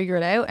you can't figure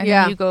it out. And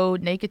Yeah. then you go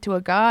naked to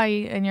a guy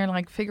and you're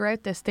like, figure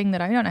out this thing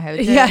that I don't know how to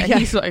do. Yeah, and yeah.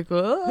 he's like,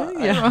 oh,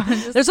 I Yeah. don't know,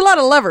 just- There's a lot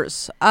of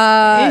levers.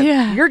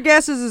 Yeah. Your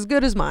guess is as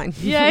good as mine.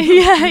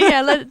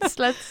 yeah. Let's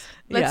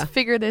Yeah.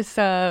 figure this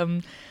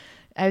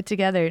out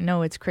together.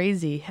 No, it's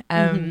crazy.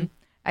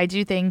 I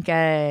do think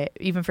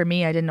even for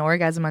me, I didn't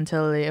orgasm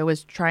until I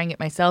was trying it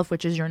myself,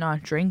 which is you're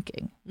not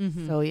drinking.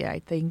 So yeah, I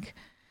think,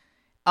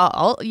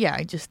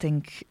 I just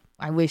think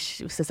I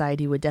wish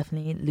society would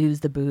definitely lose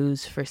the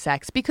booze for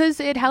sex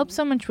because it helps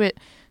so much with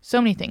so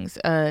many things.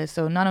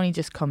 So not only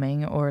just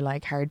coming or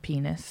like hard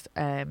penis,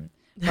 but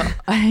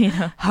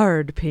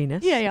Hard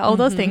penis. yeah, all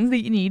those things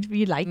that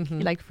you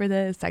like for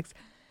the sex.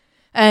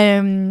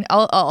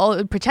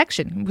 All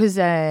protection, because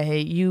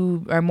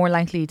you are more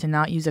likely to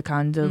not use a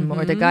condom,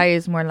 or the guy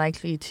is more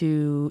likely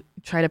to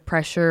try to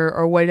pressure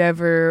or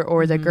whatever,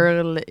 or the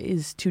girl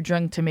is too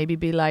drunk to maybe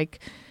be like,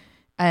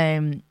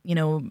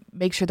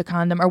 make sure the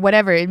condom or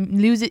whatever. You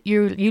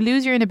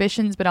lose your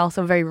inhibitions, but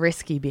also very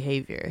risky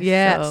behavior.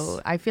 Yes.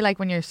 So I feel like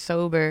when you're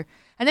sober,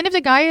 and then if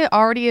the guy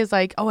already is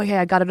like, oh, okay,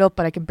 I got it up,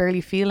 but I can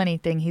barely feel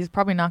anything, he's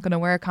probably not going to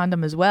wear a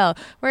condom as well.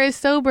 Whereas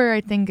sober,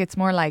 I think it's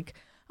more like,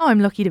 oh, I'm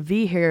lucky to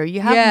be here.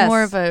 You have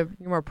more of a...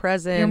 You're more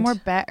present. You're more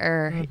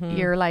better.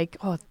 You're like,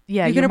 oh,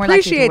 yeah. You can you're more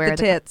likely to appreciate wear the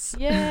tits.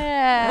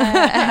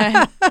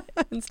 Yeah.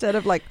 Instead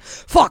of like,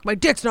 fuck, my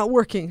dick's not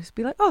working. Just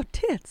be like, oh,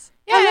 tits.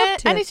 I love Yeah,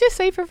 tits. and it's just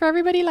safer for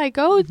everybody. Like,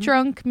 go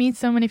drunk, meet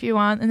someone if you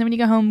want, and then when you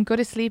go home, go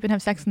to sleep and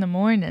have sex in the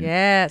morning.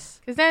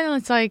 Yes. Because then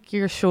it's like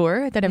you're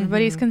sure that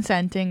everybody's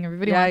consenting,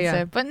 everybody Yeah, wants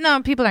yeah. it. But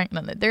no, people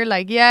aren't. They're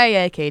like,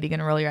 yeah, Katie,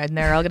 gonna roll your head, and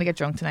they're all gonna get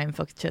drunk tonight and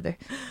fuck each other.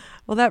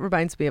 Well, that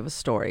reminds me of a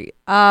story.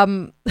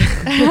 Good.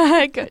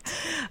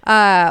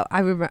 I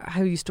remember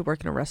I used to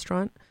work in a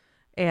restaurant,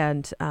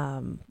 and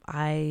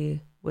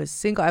I was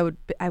single.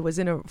 I was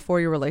in a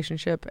 4-year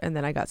relationship, and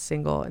then I got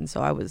single, and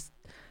so I was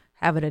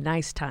having a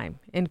nice time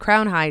in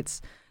Crown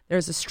Heights.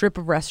 There's a strip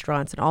of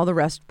restaurants, and all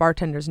the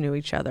bartenders knew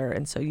each other,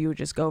 and so you would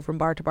just go from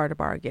bar to bar to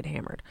bar and get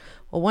hammered.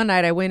 Well, one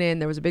night I went in.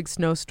 There was a big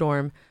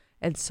snowstorm,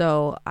 and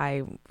so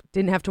I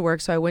didn't have to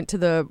work. So I went to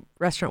the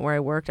restaurant where I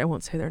worked. I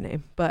won't say their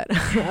name, but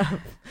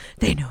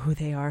they know who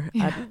they are.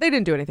 Yeah. They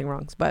didn't do anything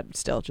wrong, but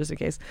still, just in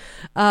case.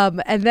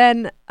 And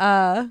then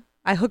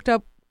I hooked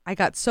up. I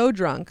got so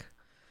drunk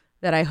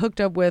that I hooked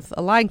up with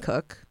a line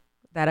cook,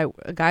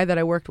 a guy that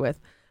I worked with.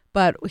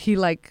 But he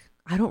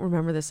I don't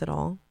remember this at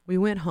all. We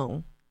went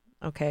home.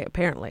 Okay,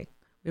 apparently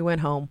we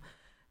went home.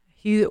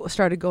 He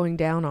started going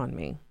down on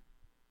me.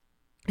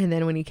 And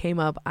then when he came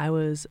up, I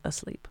was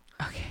asleep.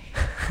 Okay.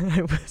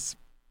 I was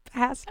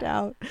passed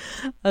out,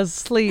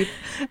 asleep.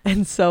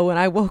 And so when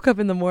I woke up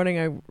in the morning,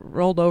 I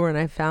rolled over and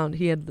I found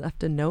he had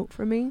left a note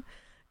for me.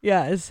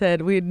 Yeah, it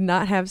said, "We did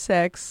not have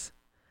sex.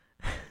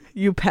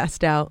 You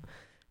passed out.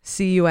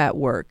 See you at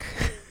work."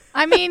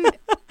 I mean,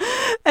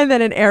 And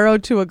then an arrow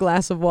to a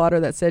glass of water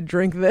that said,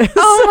 "Drink this."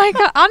 oh my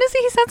God. Honestly,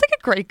 he sounds like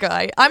a great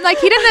guy. I'm like,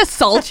 he didn't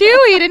assault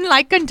you. He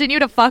didn't continue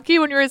to fuck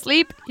you when you were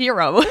asleep.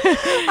 Hero.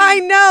 I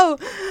know.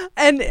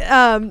 And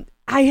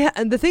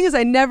and the thing is,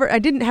 I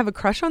didn't have a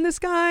crush on this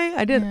guy.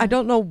 I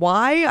don't know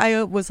why.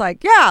 I was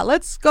like, yeah,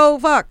 let's go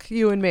fuck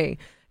you and me.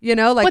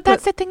 But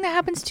that's the thing that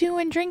happens too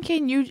in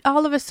drinking. You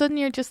all of a sudden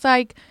you're just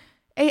like,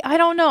 hey, I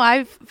don't know.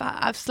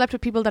 I've slept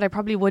with people that I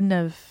probably wouldn't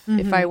have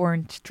if I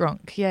weren't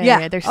drunk.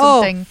 Yeah. There's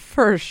something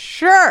for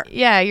sure.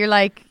 Yeah, you're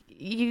like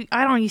you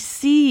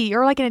see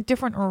you're like in a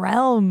different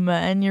realm,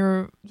 and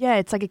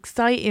it's like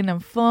exciting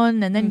and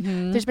fun. And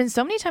then there's been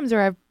so many times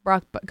where I've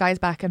brought guys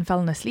back and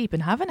fallen asleep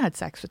and haven't had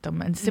sex with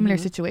them in similar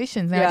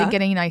situations. And I didn't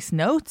get any nice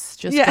notes.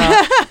 Just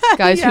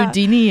guys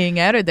Houdiniing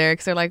out of there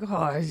because they're like, oh,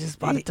 I just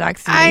bought a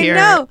taxi here. I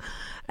know.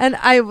 And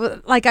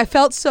I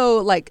felt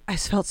so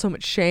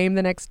much shame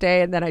the next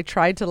day, and then I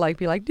tried to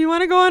be like, "Do you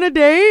want to go on a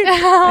date?"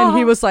 And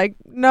he was like,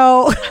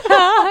 "No."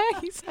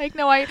 He's like,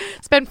 "No, I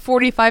spent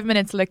 45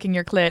 minutes licking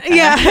your clit,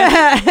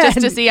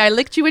 just to see I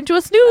licked you into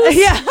a snooze,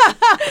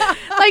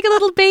 like a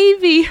little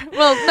baby."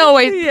 Well, no,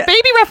 wait,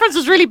 baby reference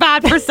was really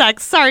bad for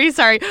sex. Sorry,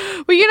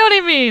 but you know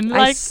what I mean.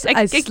 Like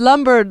I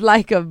slumbered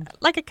like a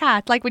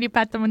cat, like when you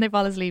pet them when they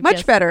fall asleep.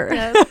 Much better.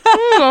 Yes.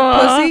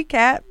 Pussy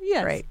cat.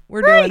 Yes. Great.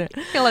 We're doing it.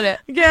 Killing it.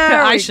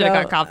 Yeah. I should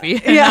have got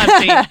coffee.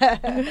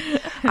 Yeah.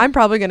 I'm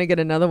probably going to get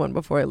another one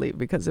before I leave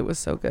because it was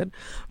so good.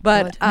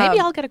 But maybe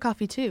I'll get a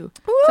coffee too.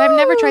 So I've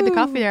never tried the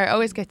coffee there. I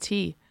always get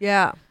tea.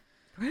 Yeah.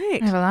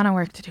 Great. I have a lot of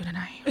work to do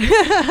tonight.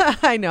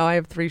 I know. I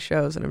have 3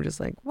 shows and I'm just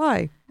like,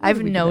 why? I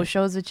have no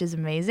shows, which is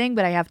amazing,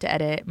 but I have to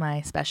edit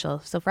my special.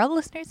 So for all the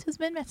listeners who's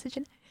been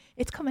messaging,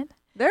 it's coming.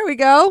 There we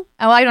go.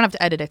 Oh, I don't have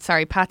to edit it.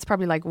 Sorry. Pat's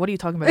probably like, what are you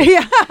talking about?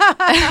 Yeah.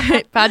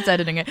 Pat's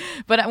editing it.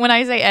 But when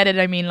I say edit,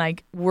 I mean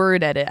like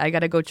word edit. I got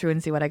to go through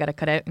and see what I got to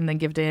cut out and then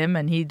give to him,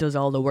 and he does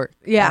all the work.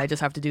 Yeah. And I just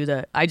have to do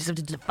the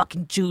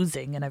fucking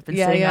choosing, and I've been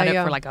sitting on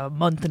it for like a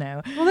month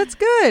now. Well, that's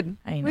good.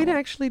 I know. Way to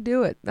actually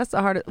do it. That's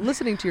the hardest.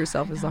 Listening to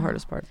yourself is the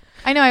hardest part.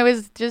 I know. I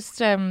was just,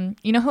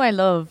 you know who I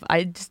love?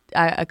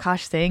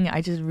 Akash Singh.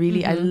 I just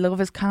really, I love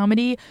his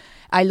comedy.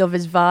 I love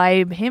his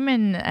vibe. Him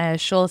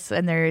and Schultz,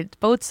 and they're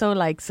both so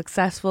like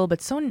successful,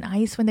 but so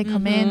nice when they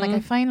come in. Like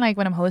I find like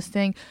when I'm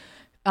hosting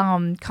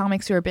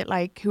comics who are a bit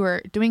like, who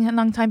are doing it a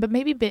long time, but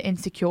maybe a bit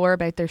insecure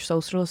about their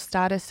social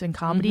status in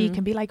comedy,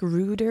 can be like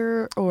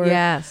ruder or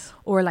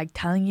like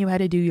telling you how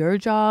to do your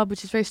job,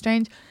 which is very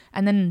strange.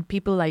 And then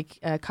people like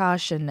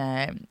Kosh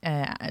and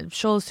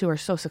Schultz, who are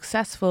so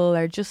successful,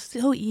 are just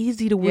so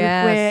easy to work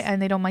with,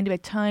 and they don't mind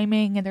about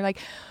timing, and they're like,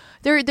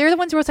 they're the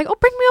ones where it's like, oh,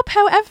 bring me up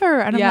however,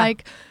 and I'm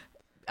like,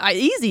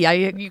 easy.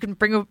 You can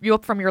bring you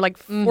up from your like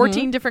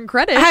 14 different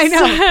credits. I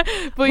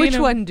know. But, which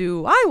one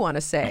do I want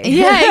to say?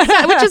 Yeah,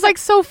 exactly. Which is like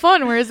so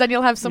fun. Whereas then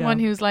you'll have someone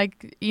who's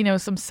like, you know,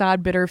 some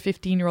sad, bitter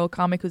 15-year-old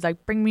comic who's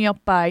like, bring me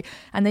up by,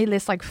 and they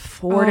list like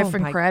 4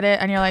 different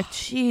credit, and you're like,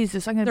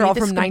 Jesus, I'm gonna. They're all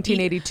from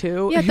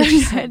 1982. Yeah,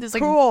 there's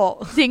like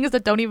cool things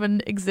that don't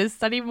even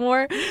exist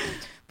anymore.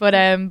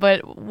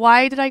 But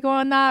why did I go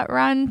on that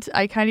rant?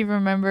 I can't even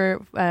remember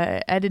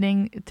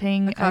editing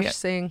thing. Akash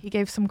Singh. He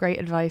gave some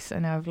great advice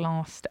and I've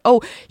lost.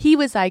 Oh, he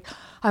was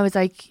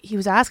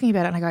asking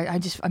about it,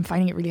 and I'm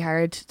finding it really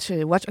hard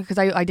to watch, because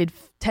I did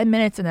 10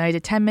 minutes and then I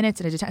did 10 minutes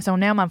and I did 10, so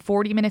now I'm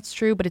 40 minutes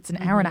through, but it's an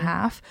hour and a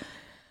half.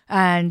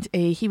 And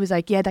he was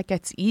like, yeah, that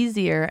gets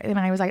easier. And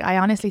I was like, I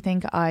honestly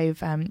think I've,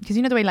 because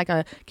you know the way like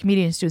a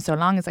comedian's doing so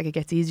long, it's like it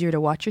gets easier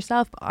to watch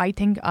yourself. But I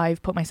think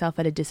I've put myself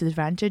at a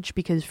disadvantage,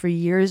 because for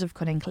years of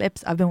cutting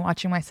clips, I've been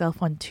watching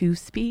myself on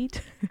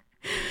 2-speed.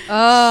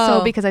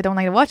 So because I don't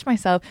like to watch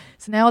myself,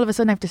 so now all of a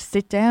sudden I have to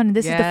sit down, and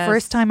this is the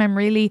first time I'm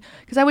really,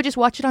 because I would just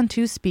watch it on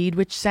 2-speed,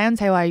 which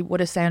sounds how I would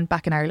have sounded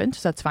back in Ireland,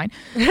 so that's fine.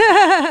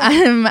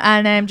 And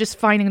I'm just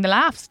finding the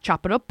laughs,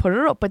 chop it up, put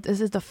it up. But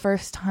this is the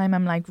first time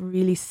I'm like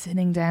really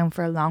sitting down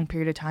for a long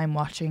period of time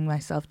watching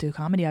myself do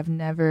comedy. I've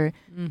never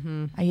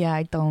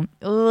I don't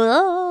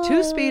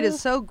 2-speed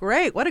is so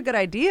great. What a good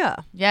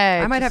idea.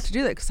 Yeah, I might have to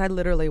do that, because I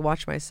literally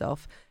watch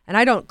myself, and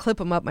I don't clip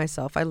them up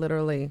myself. I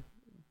literally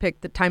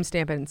pick the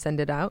timestamp and send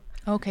it out.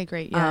 Okay,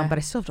 great. Yeah, but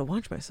I still have to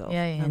watch myself.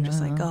 Yeah, I'm just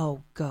like,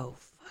 go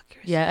fuck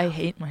yourself. Yeah, I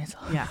hate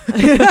myself. Yeah.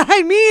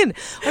 I mean,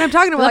 when I'm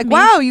talking to them, like,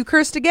 wow, you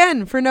cursed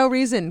again for no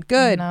reason.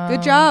 Good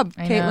job,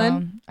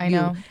 Caitlin. I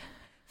know.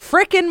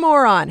 Frickin'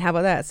 moron. How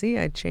about that? See,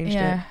 I changed it.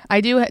 Yeah,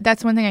 I do.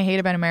 That's one thing I hate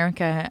about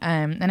America.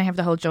 And I have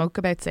the whole joke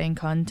about saying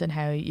cunt and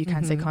how you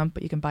can't say cunt,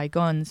 but you can buy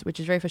guns,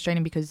 which is very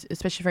frustrating, because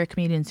especially for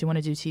comedians who want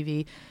to do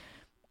TV,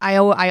 I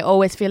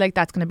always feel like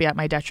that's going to be at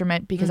my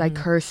detriment, because I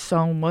curse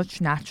so much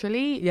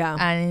naturally. Yeah.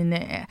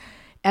 And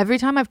every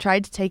time I've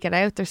tried to take it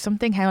out, there's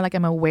something how like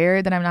I'm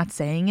aware that I'm not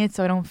saying it,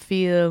 so I don't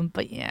feel,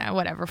 but yeah,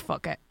 whatever,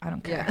 fuck it. I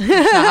don't care.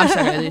 I'm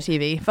still going to do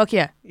TV. Fuck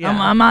yeah.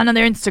 I'm on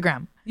their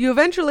Instagram. You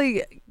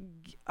eventually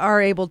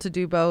are able to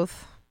do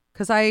both,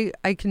 because I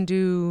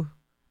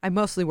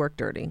mostly work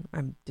dirty.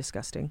 I'm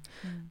disgusting.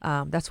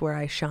 That's where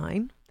I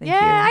shine. Thank you.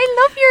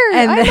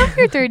 I love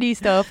your dirty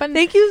stuff. And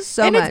thank you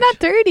so much. And it's not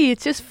dirty.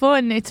 It's just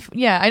fun. I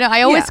know.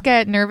 I always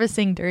get nervous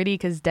saying dirty,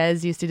 because Des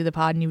used to do the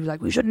pod and he was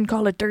like, we shouldn't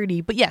call it dirty.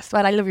 But yes,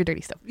 but I love your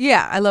dirty stuff.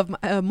 Yeah, I love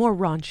more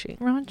raunchy.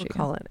 We'll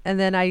call it. And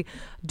then I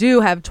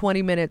do have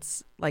 20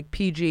 minutes like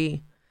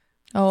PG.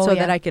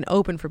 That I can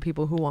open for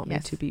people who want me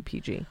to be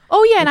PG.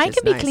 Oh yeah, and I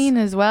can be clean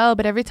as well.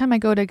 But every time I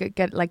go to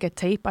get like a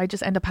tape, I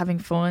just end up having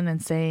fun and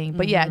saying.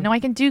 But yeah, no, I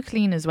can do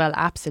clean as well,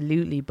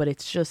 absolutely. But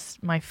it's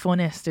just my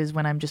funnest is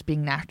when I'm just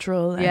being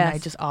natural, and I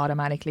just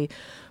automatically.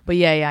 But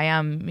yeah, I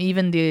am.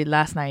 Even the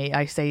last night,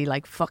 I say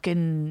like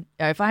fucking.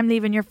 If I'm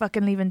leaving, you're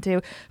fucking leaving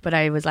too. But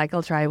I was like,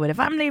 I'll try with if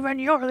I'm leaving,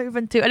 you're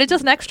leaving too, and it's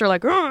just an extra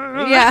like.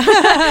 Yeah.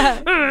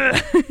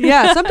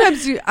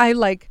 Sometimes I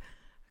like,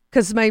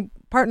 because my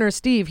partner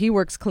Steve, he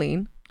works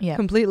clean. Yeah,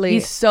 completely.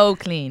 He's so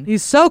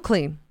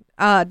clean.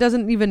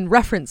 Doesn't even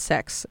reference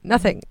sex,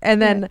 nothing.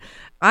 And then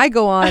I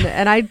go on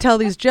and I tell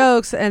these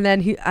jokes, and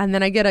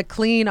then I get a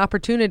clean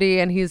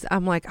opportunity, and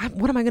I'm like,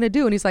 what am I going to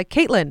do? And he's like,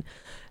 Caitlin,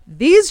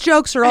 these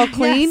jokes are all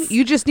clean. Yes.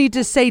 You just need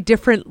to say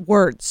different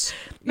words.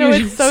 No,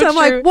 it's so true. I'm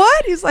like,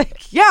 what? He's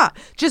like, yeah,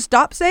 just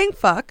stop saying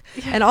fuck.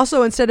 Yeah. And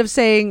also, instead of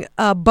saying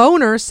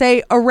boner,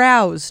 say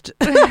aroused.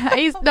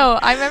 I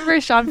remember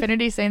Sean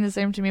Finnerty saying the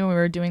same to me when we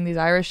were doing these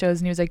Irish shows,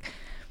 and he was like,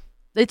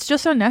 it's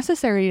just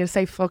unnecessary to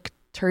say fuck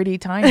 30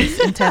 times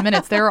in 10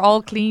 minutes. They're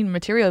all clean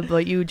material,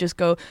 but you just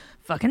go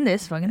fucking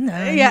this, fucking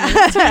that.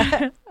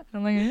 Yeah.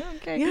 I'm like,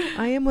 okay. Yeah,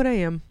 I am what I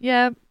am.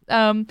 Yeah.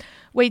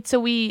 Wait,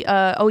 so we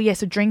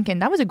so drinking.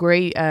 That was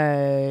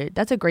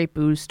that's a great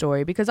booze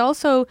story, because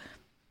also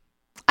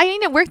I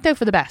think it worked out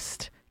for the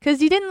best, because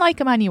you didn't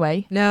like him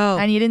anyway. No.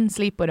 And you didn't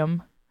sleep with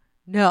him.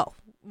 No.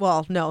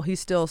 well, no, he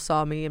still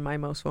saw me in my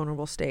most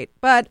vulnerable state.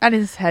 But And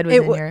his head was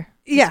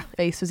his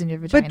face was in your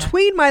vagina.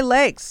 between my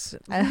legs,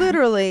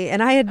 literally.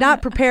 And I had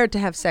not prepared to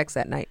have sex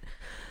that night.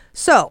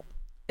 So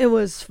it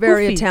was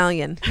very Poofy.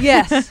 Italian.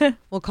 Yes,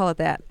 we'll call it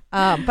that.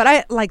 But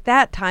I like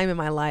that time in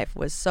my life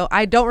was so,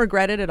 I don't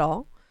regret it at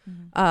all.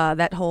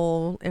 That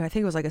whole, I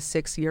think it was like a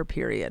 6-year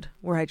period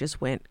where I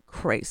just went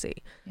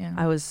crazy. Yeah.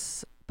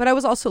 But I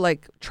was also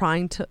like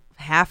trying to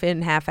half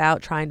in, half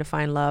out, trying to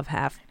find love,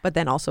 but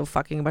then also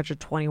fucking a bunch of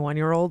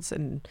 21-year-olds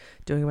and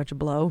doing a bunch of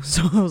blow.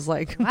 So I was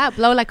like, wow,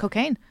 blow like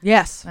cocaine.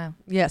 yes. Wow.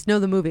 Yes. No,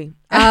 the movie.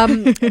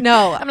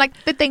 No. I'm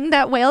like, the thing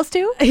that whales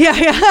do?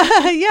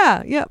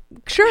 Yeah.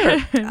 Sure.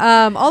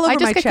 All over I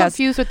just my get chest.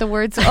 confused with the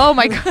words. Oh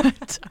my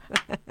God.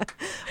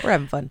 We're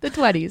having fun. The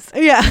 20s.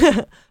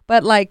 Yeah.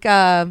 But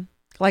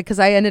because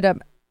I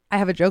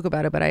have a joke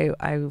about it, but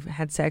I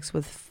had sex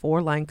with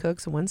 4 line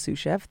cooks and 1 sous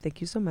chef.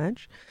 Thank you so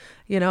much.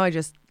 I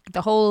just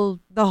The whole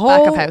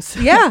back of house.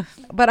 Yeah.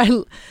 But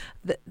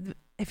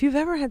if you've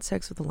ever had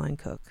sex with a line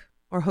cook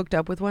or hooked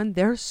up with one,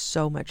 they're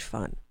so much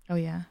fun Oh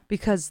yeah.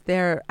 because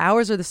their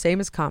hours are the same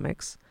as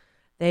comics.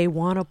 They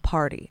want to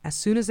party. As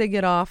soon as they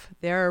get off,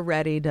 they're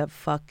ready to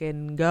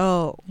fucking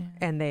go. Yeah.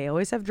 And they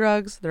always have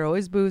drugs. They're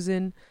always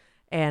boozing.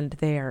 And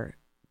they're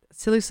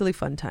silly, silly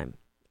fun time.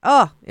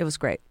 Oh, it was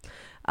great.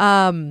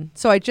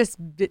 So I just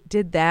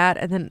did that.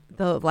 And then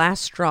the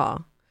last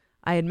straw,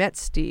 I had met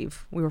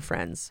Steve. We were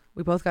friends.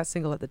 We both got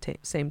single at the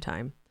same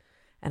time.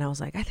 And I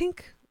was like, I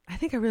think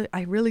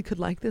I really could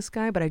like this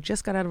guy, but I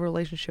just got out of a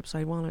relationship. So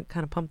I want to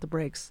kind of pump the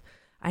brakes.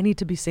 I need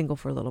to be single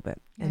for a little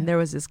bit. Yeah. And there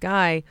was this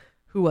guy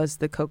who was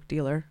the coke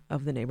dealer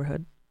of the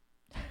neighborhood.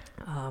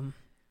 I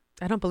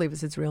don't believe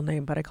it's his real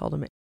name, but I called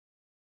him.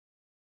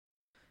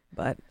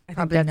 But I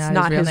Probably think that's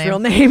not not his his real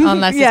real name.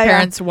 Unless his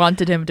parents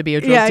wanted him to be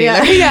a drug yeah,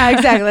 dealer. yeah,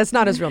 exactly. That's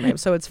not his real name,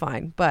 so it's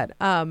fine. But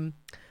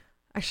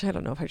actually, I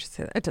don't know if I should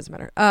say that. It doesn't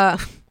matter.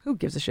 Who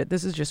gives a shit?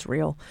 This is just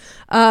real.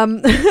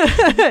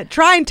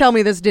 Try and tell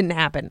me this didn't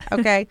happen,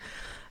 okay?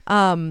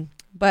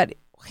 But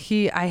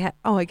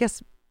I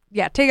guess,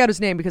 take out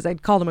his name because I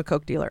called him a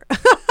coke dealer.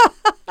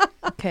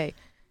 Okay.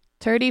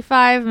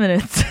 35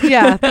 minutes.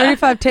 Yeah,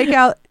 35. Take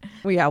out.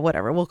 Well, yeah,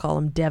 whatever. We'll call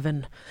him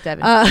Devin.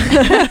 Devin.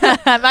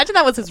 Imagine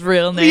that was his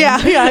real name.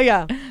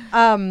 Yeah.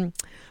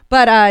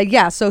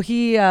 So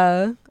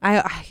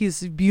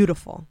he's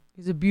beautiful.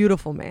 He's a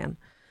beautiful man.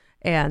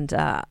 And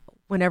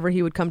whenever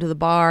he would come to the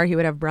bar, he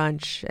would have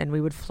brunch and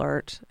we would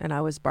flirt, and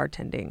I was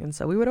bartending. And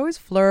so we would always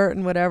flirt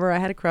and whatever. I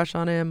had a crush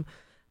on him,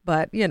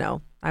 but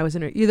I was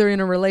either in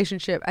a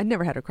relationship. I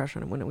never had a crush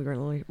on him when we were in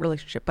a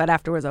relationship, but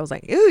afterwards I was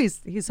like, ooh,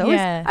 he's always,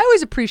 I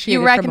always appreciated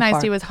You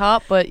recognized he was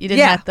hot, but you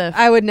didn't have the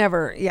I would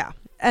never,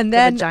 and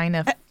then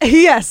vagina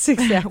yes,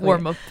 exactly.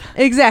 warm up.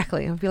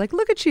 Exactly. I'd be like,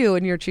 look at you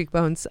and your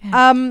cheekbones.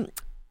 Yeah.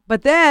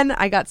 But then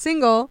I got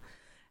single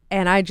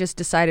and I just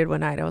decided one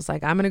night, I was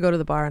like, I'm going to go to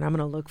the bar and I'm going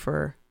to look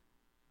for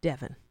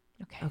Devin.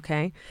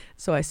 Okay.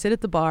 So I sit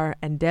at the bar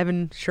and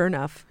Devin, sure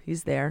enough,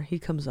 he's there. He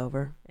comes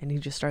over and he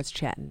just starts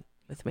chatting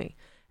with me.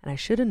 And I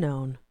should have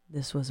known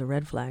this was a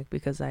red flag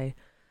because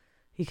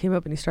he came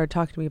up and he started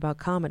talking to me about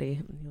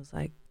comedy. And he was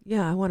like,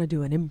 yeah, I want to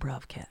do an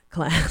improv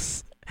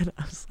class. And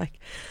I was like,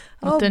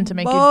 Nothing to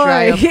make you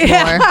dry up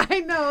more. I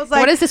know. I was like,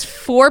 what is this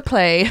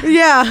foreplay?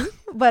 Yeah.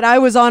 But I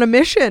was on a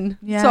mission.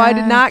 Yeah. So I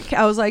did not,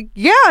 I was like,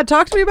 yeah,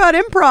 talk to me about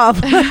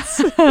improv.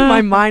 In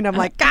my mind, I'm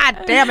like,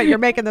 God damn it, you're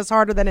making this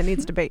harder than it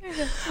needs to be.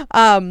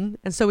 And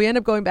so we end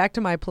up going back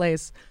to my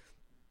place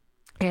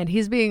and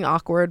he's being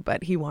awkward,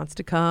 but he wants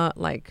to come,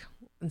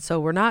 and so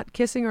we're not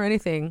kissing or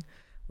anything.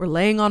 We're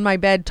laying on my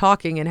bed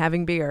talking and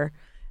having beer.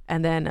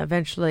 And then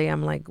eventually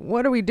I'm like,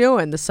 what are we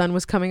doing? The sun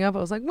was coming up. I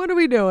was like, what are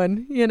we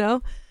doing?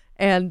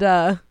 And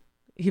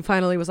he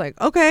finally was like,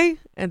 okay.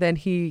 And then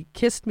he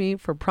kissed me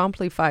for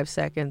promptly 5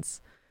 seconds,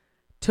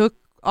 took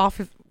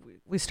off.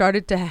 We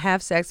started to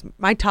have sex.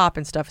 My top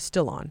and stuff is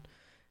still on.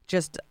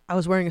 Just, I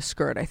was wearing a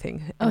skirt, I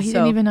think. Oh, he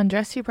didn't even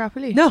undress you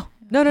properly? No.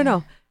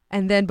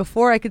 And then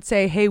before I could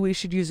say, hey, we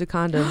should use a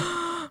condom.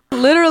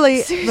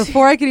 Literally,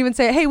 before I could even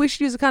say, hey, we should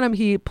use a condom,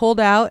 he pulled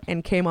out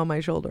and came on my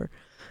shoulder.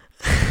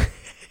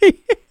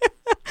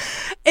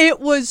 It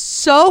was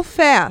so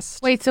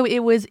fast. Wait, so it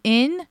was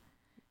in,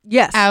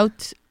 yes,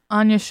 out,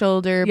 on your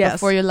shoulder yes.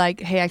 before you're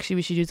like, hey, actually,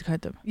 we should use a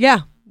condom.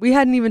 Yeah, we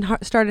hadn't even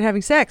started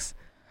having sex.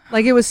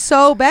 Like, it was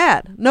so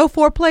bad. No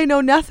foreplay,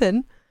 no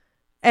nothing.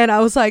 And I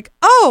was like,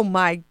 oh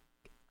my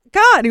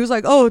God. And he was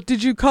like, oh,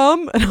 did you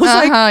come? And I was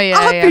like,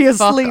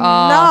 obviously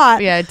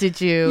not. Yeah,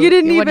 did you? You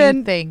didn't what even do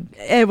you think?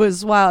 It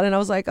was wild. And I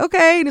was like,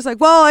 okay. And he's like,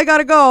 well, I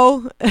gotta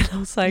go. And I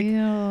was like,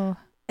 Ew.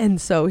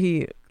 And so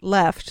he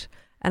left.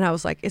 And I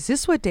was like, is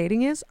this what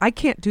dating is? I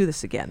can't do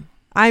this again.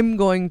 I'm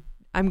going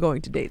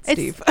to date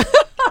Steve.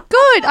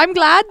 Good. I'm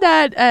glad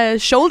that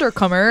shoulder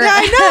comer. Yeah,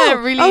 I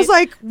know. Really, I was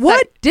like,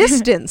 what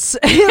distance?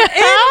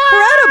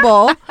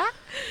 Incredible.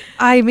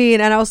 I mean,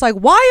 and I was like,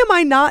 why am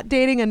I not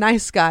dating a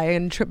nice guy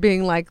and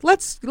being like,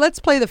 let's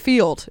play the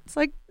field? It's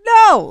like,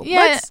 No. Yeah,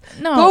 Let's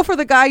go for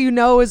the guy you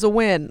know is a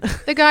win.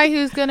 The guy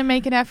who's going to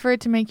make an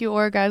effort to make you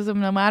orgasm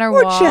no matter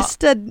Or what.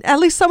 just at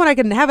least someone I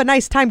can have a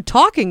nice time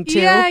talking to.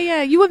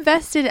 Yeah. You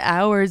invested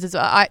hours as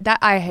well.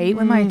 I hate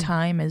when my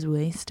time is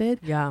wasted.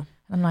 Yeah.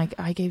 I'm like,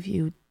 I gave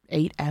you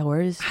 8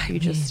 hours.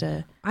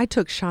 I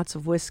took shots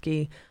of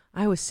whiskey.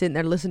 I was sitting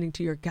there listening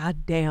to your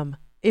goddamn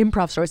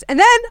improv stories. And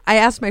then I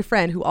asked my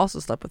friend who also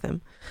slept with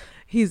him.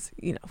 He's,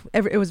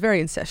 it was very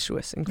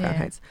incestuous in Crown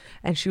Heights.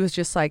 And she was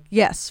just like,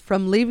 yes,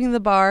 from leaving the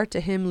bar to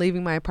him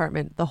leaving my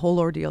apartment, the whole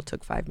ordeal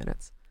took 5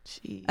 minutes.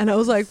 Jeez. And I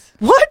was like,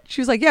 what?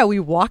 She was like, yeah, we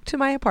walked to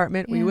my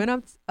apartment. Yeah. We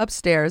went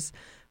upstairs.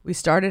 We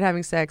started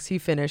having sex. He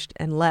finished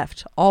and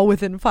left all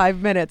within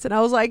 5 minutes. And I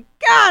was like,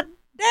 God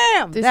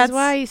damn. This is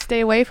why you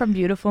stay away from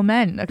beautiful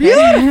men. Okay?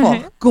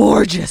 Beautiful.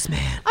 Gorgeous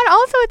man. And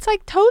also, it's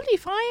like totally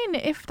fine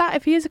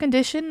if he has a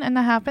condition and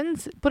that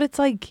happens. But it's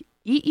like,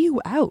 eat you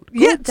out.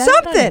 Yeah,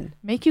 something.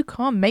 Make you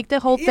come. Make the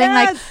whole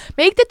thing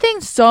make the thing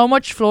so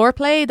much floor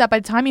play that by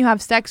the time you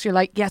have sex, you're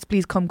like, yes,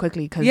 please come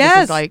quickly. Because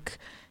this is like,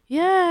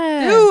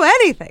 do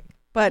anything.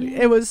 But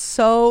it was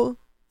so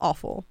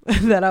awful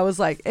that I was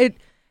like,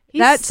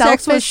 that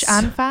selfish sex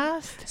was and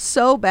fast.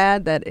 So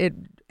bad that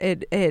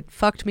it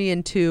fucked me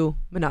into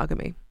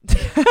monogamy.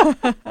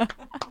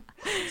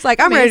 It's like,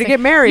 I'm ready to get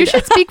married. You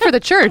should speak for the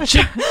church.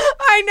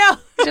 I know.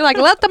 You're like,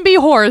 let them be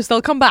whores. They'll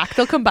come back.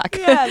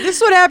 Yeah, this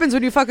is what happens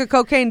when you fuck a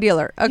cocaine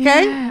dealer,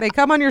 okay? Yeah. They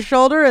come on your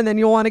shoulder and then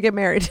you'll want to get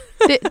married.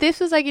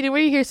 This was like, where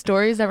you hear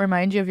stories that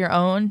remind you of your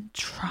own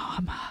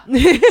trauma.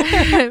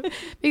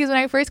 Because when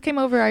I first came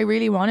over, I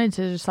really wanted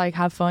to just like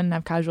have fun and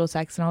have casual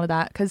sex and all of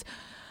that. Because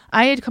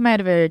I had come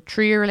out of a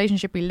 3-year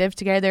relationship. We lived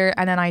together,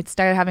 and then I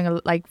started having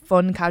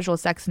fun casual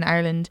sex in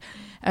Ireland,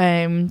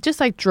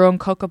 just like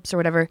drunk hookups or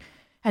whatever.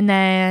 And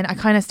then I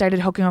kind of started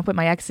hooking up with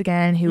my ex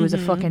again, who was a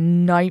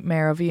fucking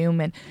nightmare of a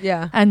human.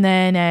 Yeah. And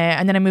then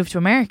I moved to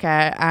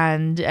America,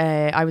 and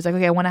I was like,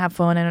 okay, I want to have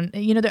fun, and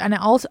and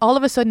also all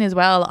of a sudden as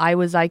well, I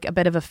was like a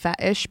bit of a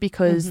fetish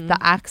because the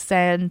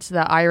accent,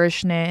 the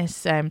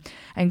Irishness,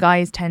 and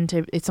guys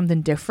it's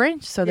something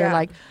different. So they're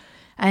like,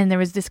 and there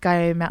was this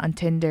guy I met on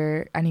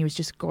Tinder, and he was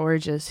just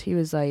gorgeous. He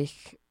was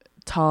like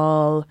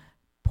tall,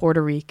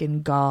 Puerto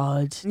Rican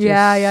god, so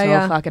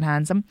fucking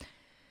handsome.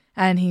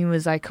 And he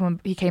was like,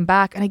 he came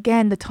back. And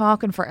again, the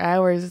talking for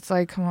hours. It's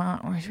like, come on,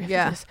 where's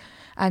this?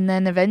 And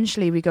then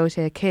eventually we go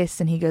to a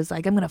kiss, and he goes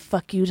like, I'm going to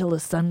fuck you till the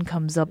sun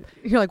comes up.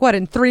 You're like, what,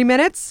 in 3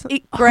 minutes?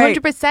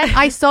 Great. 100%.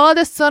 I saw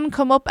the sun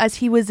come up as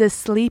he was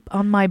asleep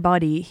on my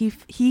body.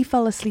 He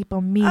fell asleep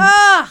on me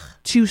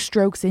 2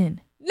 strokes in.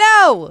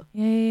 No.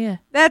 Yeah.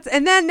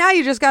 And then now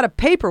you just got a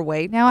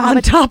paperweight now I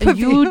have a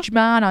huge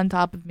man on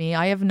top of me.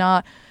 I have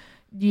not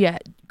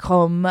yet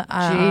come.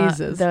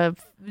 Jesus. The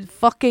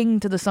fucking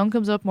till the sun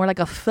comes up, more like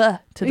a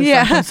till the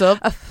sun comes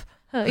up.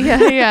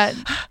 Yeah.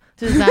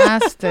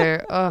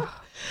 Disaster. Ugh.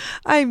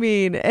 I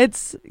mean,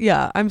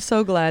 I'm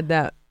so glad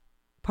that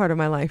part of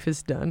my life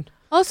is done.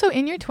 Also,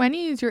 in your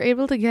 20s, you're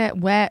able to get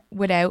wet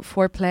without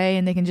foreplay,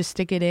 and they can just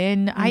stick it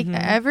in.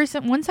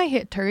 Once I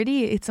hit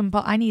 30,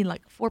 I need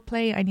like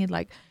foreplay. I need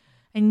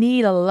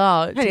a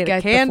lot I to need get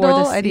a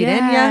candle. I need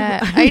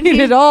Enya. I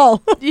need it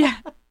all. Yeah.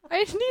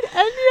 I need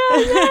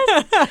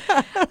Enya.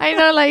 Yes. I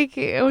know, like,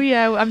 oh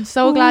yeah, I'm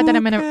so glad that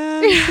I'm in a.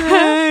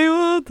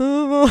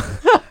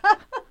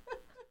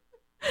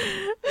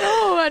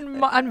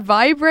 And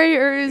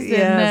vibrators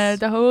and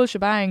the whole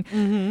shebang.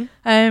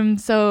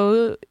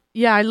 So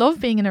yeah, I love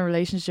being in a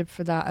relationship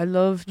for that. I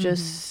love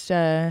just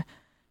I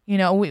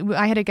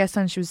had a guest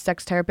on. She was a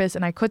sex therapist,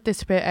 and I cut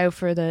this bit out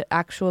for the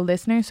actual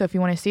listener. So if you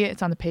want to see it,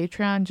 it's on the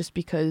Patreon. Just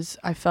because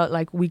I felt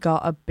like we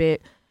got a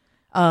bit.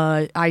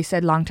 I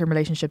said long-term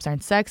relationships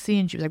aren't sexy,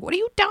 and she was like, what are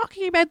you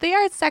talking about? They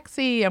are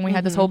sexy. And we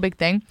had this whole big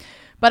thing.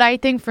 But I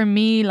think for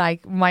me,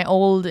 like, my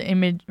old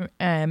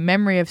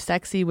memory of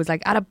sexy was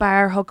like at a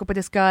bar, hook up with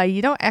this guy.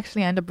 You don't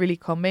actually end up really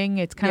coming.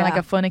 It's kind of like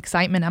a fun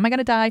excitement. Am I going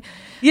to die?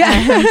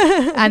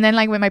 Yeah. And then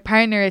like with my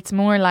partner, it's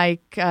more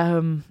like,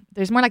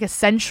 there's more like a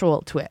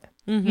sensual to it.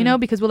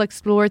 Because we'll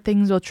explore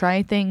things, we'll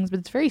try things, but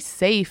it's very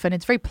safe and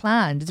it's very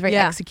planned. It's very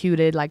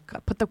executed. Like,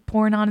 put the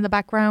porn on in the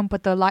background,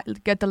 get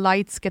the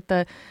lights, get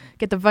the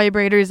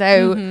vibrators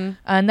out,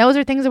 and those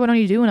are things I would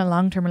only do in a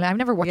long-term relationship. I've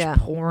never watched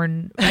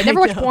porn. I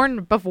never watched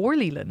porn before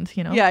Leland.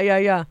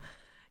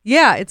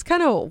 Yeah. It's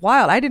kind of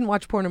wild. I didn't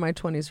watch porn in my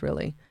 20s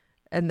really,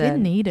 and then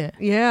didn't need it.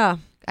 Yeah,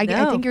 I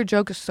think your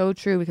joke is so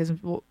true because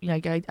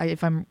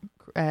if I'm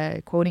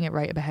quoting it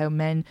right about how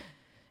men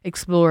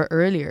explore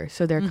earlier,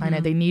 so they're kind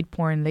of they need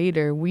porn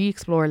later. We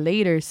explore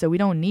later, so we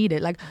don't need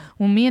it. Like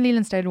when me and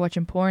Leland started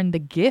watching porn, the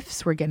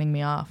GIFs were getting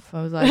me off.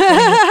 I was like,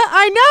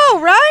 I know,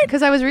 right?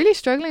 Because I was really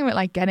struggling with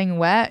like getting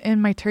wet in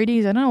my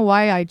 30s. I don't know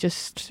why. I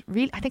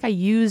think I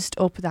used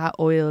up that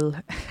oil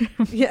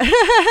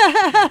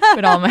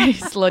with all my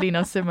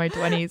sluttiness in my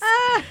 20s.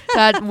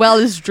 That well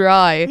is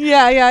dry.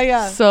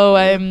 Yeah.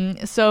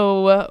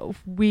 So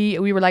we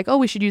were like, oh,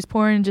 we should use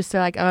porn just to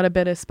like add a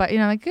bit of spice.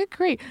 Like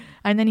great.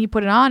 And then he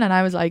put it on, and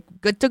I was like,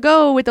 good to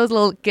go with those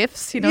little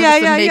GIFs, some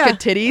naked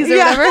titties or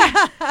whatever.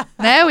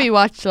 Now we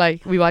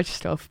watch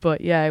stuff,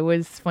 but yeah, it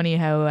was funny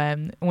how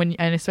and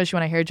especially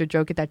when I heard your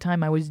joke at that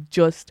time, I was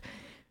just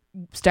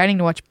starting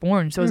to watch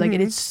porn, so I was like,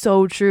 it is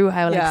so true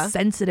how like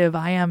sensitive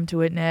I am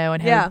to it now,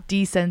 and how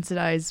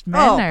desensitized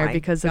men are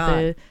because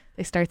of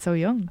they start so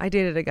young. I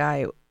dated a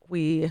guy.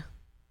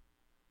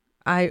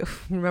 I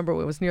remember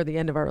it was near the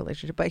end of our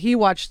relationship, but he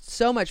watched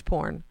so much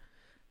porn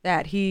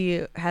that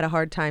he had a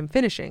hard time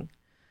finishing.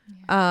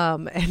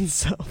 And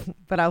so,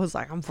 but I was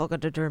like, I'm fucking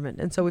determined.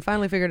 And so we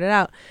finally figured it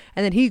out.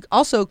 And then he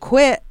also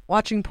quit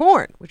watching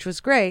porn, which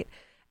was great.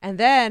 And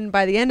then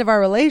by the end of our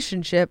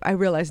relationship, I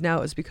realized now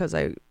it was because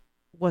I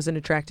wasn't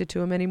attracted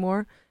to him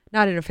anymore.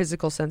 Not in a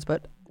physical sense,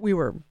 but we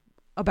were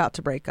about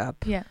to break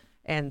up. Yeah.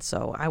 And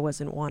so I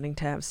wasn't wanting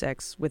to have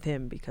sex with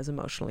him because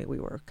emotionally we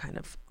were kind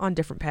of on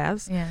different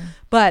paths. Yeah.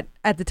 But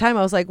at the time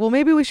I was like, well,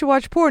 maybe we should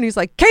watch porn. He's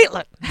like,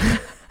 Caitlin,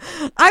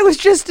 I was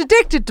just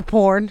addicted to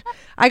porn.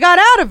 I got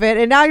out of it.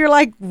 And now you're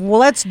like,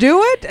 well, let's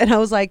do it. And I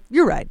was like,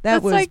 you're right.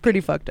 That was like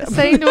pretty fucked up.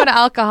 Saying to an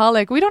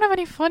alcoholic, we don't have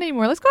any fun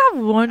anymore. Let's go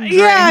have one drink.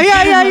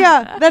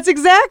 Yeah. That's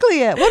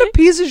exactly it. What a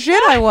piece of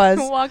shit I was.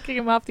 Walking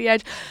him off the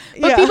edge.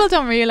 But people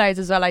don't realize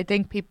as well, I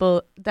think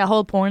the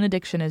whole porn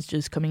addiction is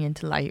just coming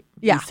into light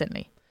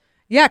recently.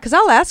 Yeah, because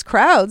I'll ask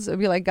crowds. I'll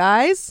be like,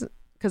 guys,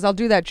 because I'll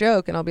do that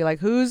joke and I'll be like,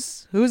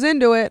 who's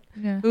into it?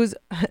 Yeah.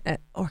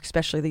 Or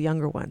especially the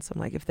younger ones.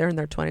 I'm like, if they're in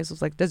their 20s, I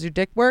was like, does your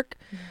dick work?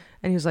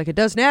 And he was like, it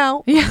does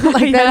now. Yeah.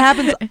 That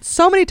happens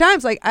so many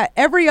times. Like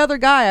every other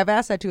guy I've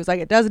asked that to is like,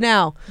 it does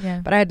now.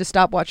 Yeah. But I had to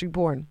stop watching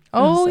porn.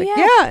 Oh, like,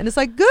 yeah. And it's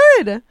like,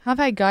 good. I've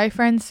had guy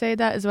friends say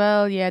that as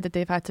well. Yeah, that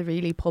they've had to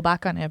really pull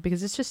back on it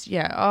because it's just,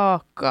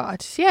 oh,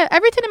 God. Yeah,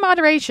 everything in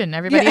moderation,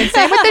 everybody. And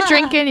same with the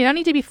drinking. You don't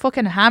need to be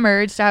fucking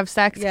hammered to have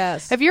sex.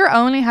 Yes. If you're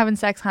only having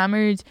sex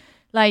hammered,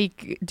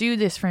 like, do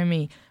this for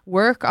me.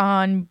 Work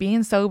on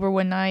being sober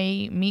one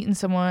night, meeting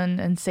someone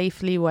and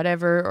safely,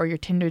 whatever, or your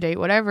Tinder date,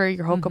 whatever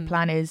your hookup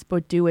plan is,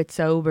 but do it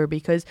sober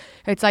because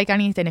it's like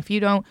anything. If you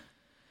don't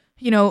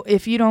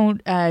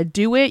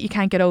do it, you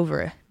can't get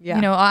over it. Yeah.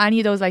 You know, any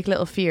of those like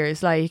little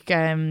fears, like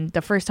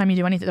the first time you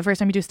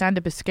do stand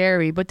up is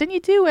scary, but then you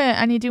do it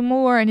and you do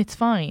more and it's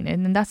fine.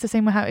 And then that's the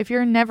same with if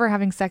you're never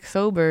having sex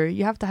sober,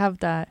 you have to have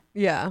that.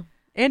 Yeah.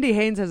 Andy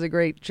Haynes has a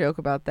great joke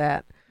about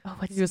that. Oh,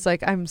 he was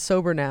like, I'm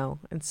sober now.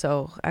 And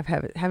so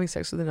having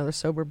sex with another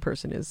sober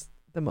person is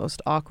the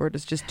most awkward.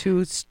 It's just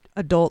two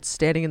adults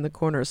standing in the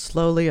corner,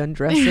 slowly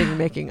undressing,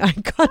 making eye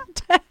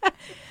contact.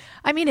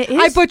 I mean, it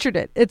is. I butchered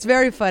it. It's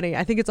very funny.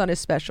 I think it's on his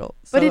special.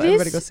 So but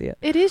everybody go see it.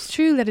 It is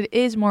true that it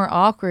is more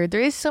awkward.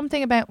 There is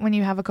something about when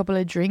you have a couple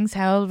of drinks,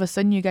 how all of a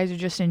sudden you guys are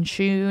just in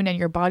tune and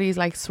your body's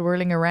like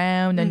swirling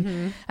around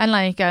and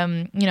like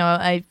you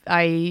know,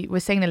 I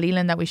was saying to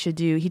Leland that we should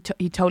do. He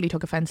totally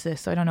took offense to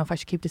this, so I don't know if I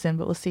should keep this in,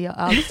 but we'll see.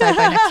 I'll decide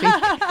by next week.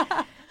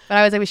 But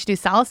I was like, we should do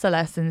salsa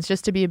lessons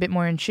just to be a bit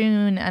more in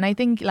tune. And I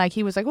think like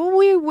he was like, well,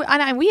 we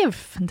have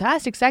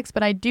fantastic sex,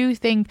 but I do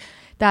think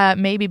that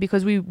maybe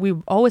because we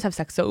always have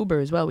sex sober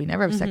as well, we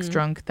never have sex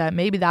drunk, that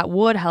maybe that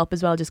would help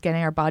as well, just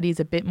getting our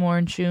bodies a bit more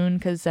in tune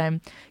because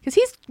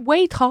he's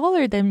way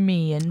taller than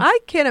me. And I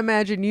can't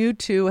imagine you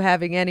two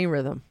having any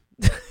rhythm.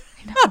 I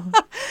know.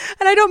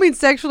 And I don't mean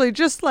sexually,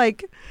 just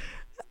like,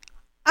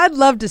 I'd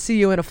love to see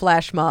you in a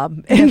flash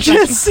mob and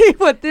just see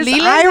what this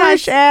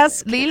Irish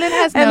ass. Leland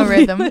has no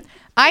rhythm.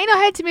 I know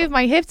how to move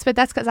my hips, but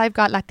that's because I've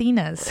got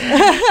Latinas.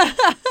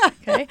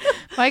 Okay,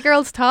 my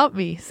girls taught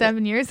me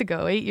 8 years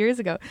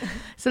ago.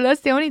 So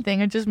that's the only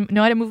thing. I just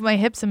know how to move my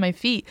hips and my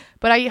feet.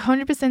 But I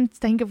 100%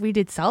 think if we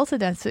did salsa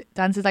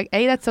dances, like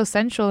A, that's so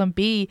sensual, and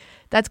B,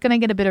 that's gonna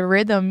get a bit of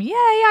rhythm. Yeah,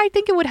 I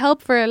think it would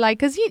help for like,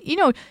 because you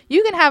know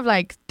you can have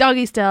like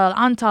doggy style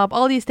on top,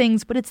 all these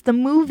things, but it's the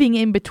moving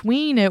in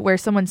between it where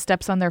someone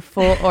steps on their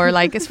foot or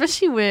like,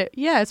 especially with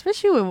Irish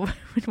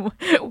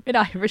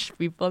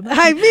people.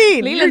 I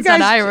mean, Leland's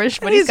not Irish,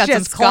 but he's got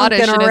some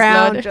Scottish in his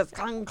blood. Just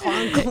clunk,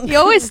 clunk. He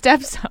always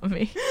steps on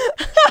me.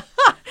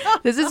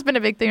 This has been a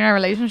big thing in our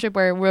relationship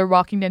where we're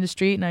walking down the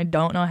street and I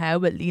don't know how,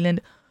 but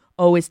Leland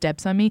always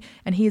steps on me,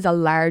 and he's a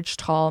large,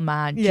 tall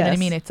man. Do you know what I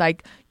mean? It's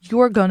like,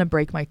 you're gonna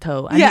break my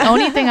toe. And the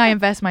only thing I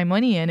invest my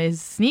money in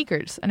is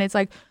sneakers. And it's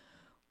like,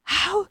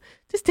 how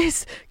does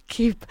this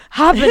keep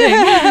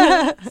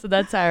happening? So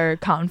that's our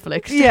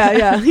conflict.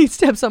 Yeah. He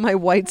steps on my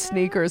white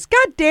sneakers.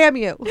 God damn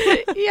you.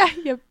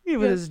 Yeah.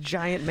 With his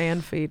giant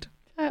man feet.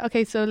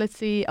 Okay, so let's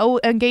see.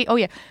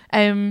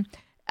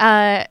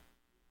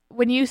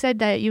 When you said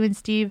that you and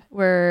Steve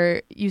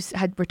were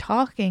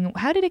talking,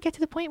 how did it get to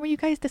the point where you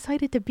guys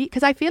decided to be?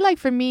 Because I feel like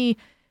for me,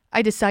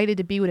 I decided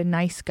to be with a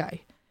nice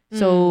guy.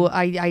 So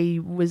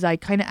I was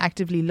like kind of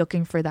actively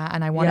looking for that,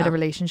 and I wanted a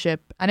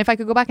relationship. And if I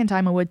could go back in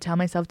time, I would tell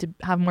myself to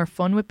have more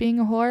fun with being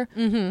a whore,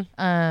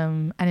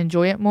 and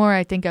enjoy it more.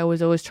 I think I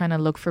was always trying to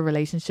look for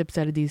relationships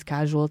out of these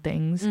casual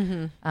things.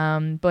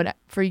 But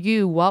for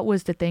you, what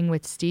was the thing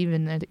with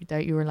Steven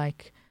that you were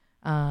like,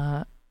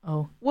 oh?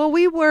 Well,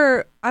 he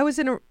was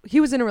in a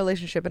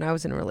relationship and I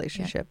was in a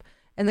relationship.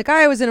 And the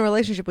guy I was in a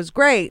relationship was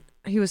great.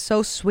 He was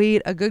so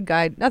sweet, a good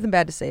guy, nothing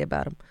bad to say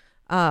about him.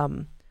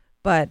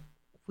 But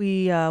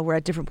we were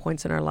at different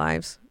points in our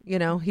lives. You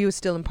know, he was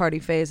still in party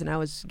phase and I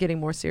was getting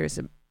more serious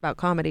about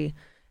comedy.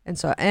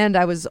 And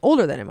I was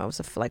older than him. I was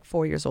like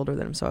 4 years older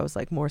than him. So I was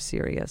like more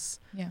serious.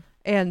 Yeah.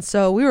 And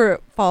so we were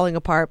falling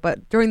apart.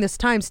 But during this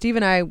time, Steve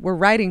and I were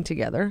writing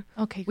together.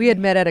 Okay. We had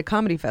met at a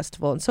comedy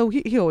festival. And so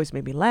he always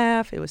made me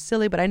laugh. It was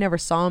silly, but I never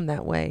saw him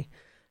that way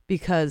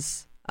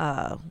because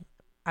I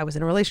was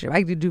in a relationship.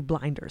 I could do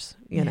blinders,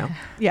 you know.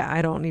 Yeah,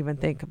 I don't even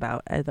think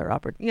about other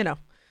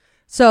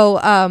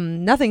So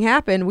nothing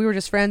happened. We were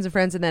just friends.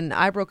 And then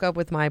I broke up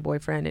with my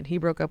boyfriend and he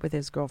broke up with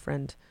his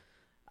girlfriend.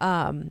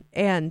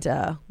 And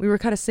we were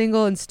kind of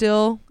single and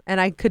still,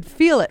 and I could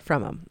feel it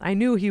from him. I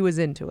knew he was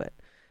into it,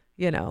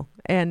 you know,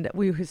 and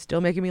we were still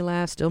making me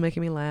laugh.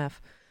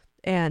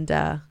 And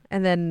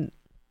then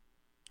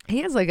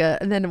he has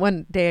and then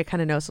one day I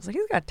kind of noticed, I was like,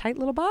 he's got a tight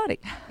little body,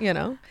 you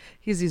know,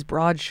 he's these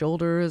broad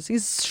shoulders.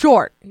 He's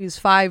short. He's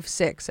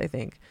 5'6", I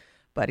think,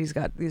 but he's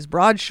got these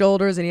broad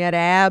shoulders and he had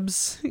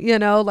abs, you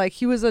know, like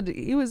he was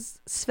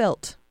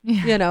svelte,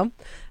 you know, and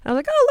I was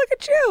like, oh, look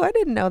at you. I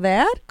didn't know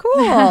that.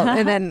 Cool.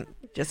 And then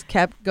just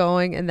kept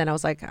going, and then I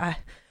was like,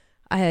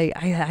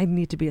 I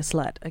need to be a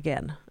slut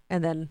again.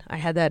 And then I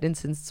had that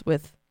instance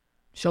with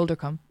Shoulder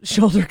cum,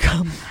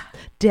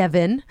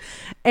 Devin,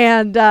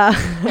 and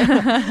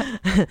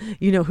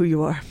you know who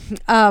you are.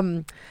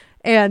 And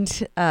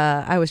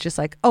I was just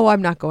like, oh,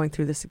 I'm not going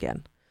through this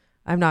again.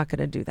 I'm not going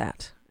to do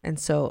that. And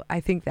so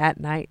I think that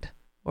night,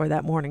 or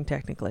that morning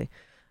technically,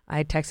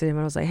 I texted him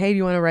and I was like, hey, do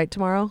you want to write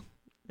tomorrow?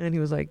 And he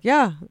was like,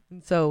 yeah.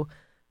 And so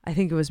I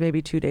think it was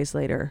maybe 2 days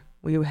later,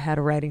 we had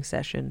a writing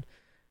session,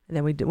 and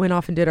then we went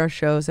off and did our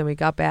shows, and we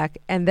got back,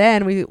 and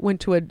then we went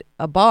to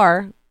a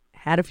bar,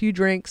 had a few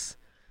drinks,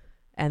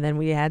 and then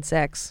we had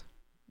sex,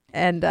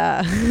 and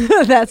but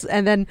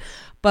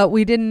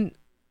we didn't.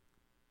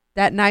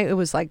 That night it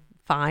was like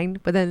fine,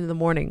 but then in the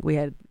morning we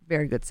had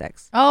very good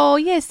sex. Oh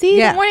yeah,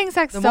 see, the morning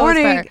sex. The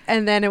morning,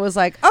 and then it was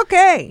like,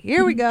 okay,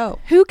 here we go.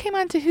 Who came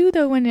on to who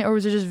though? Or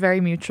was it just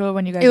very mutual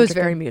when you guys? It was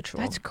very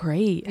mutual. That's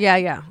great.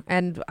 Yeah,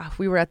 and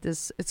we were at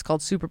this. It's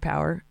called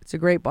Superpower. It's a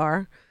great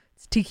bar.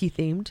 It's tiki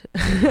themed,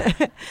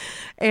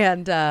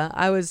 and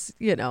I was,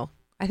 you know,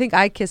 I think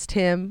I kissed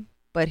him,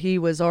 but he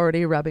was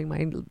already rubbing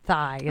my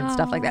thigh and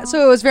stuff like that.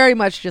 So it was very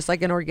much just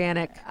like an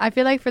organic. I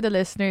feel like for the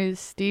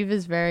listeners, Steve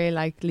is very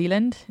like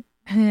Leland.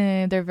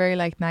 They're very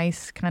like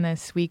nice, kind of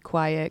sweet,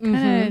 quiet.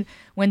 Kinda,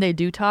 when they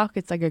do talk,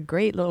 it's like a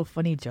great little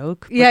funny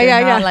joke. But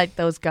they're not like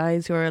those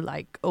guys who are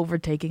like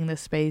overtaking the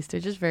space. They're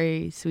just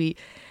very sweet.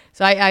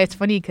 So it's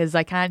funny because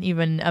I can't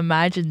even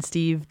imagine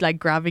Steve like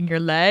grabbing your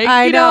leg.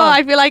 I know.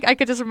 I feel like I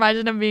could just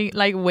imagine him being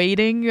like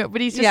waiting,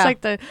 but he's just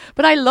like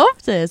But I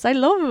love this. I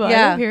love him. I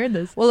love hearing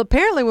this. Well,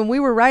 apparently when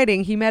we were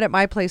writing, he met at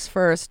my place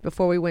first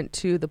before we went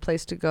to the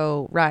place to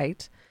go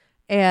write,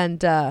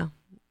 and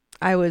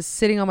I was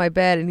sitting on my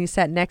bed and he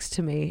sat next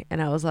to me,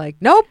 and I was like,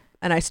 nope.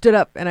 And I stood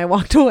up and I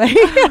walked away.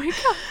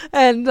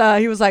 And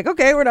he was like,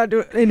 okay, we're not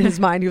doing, in his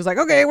mind, he was like,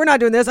 okay, we're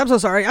not doing this. I'm so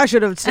sorry. I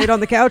should have stayed on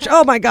the couch.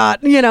 Oh my God.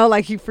 You know,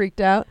 like he freaked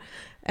out.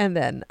 And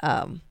then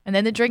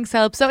the drinks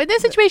help. So in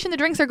this situation, the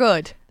drinks are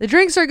good. The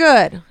drinks are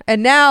good.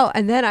 And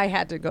then I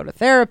had to go to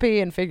therapy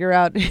and figure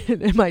out,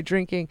 am I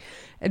drinking?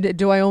 And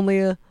do I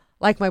only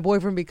like my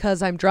boyfriend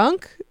because I'm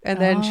drunk?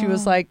 And then she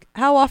was like,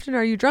 how often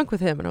are you drunk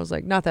with him? And I was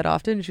like, not that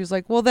often. And she was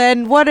like, well,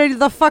 then what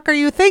the fuck are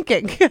you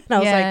thinking? And I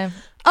was like,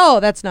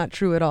 oh, that's not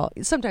true at all.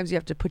 Sometimes you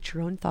have to put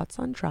your own thoughts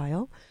on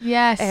trial.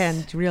 Yes.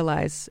 And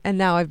realize. And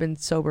now I've been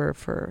sober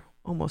for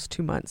almost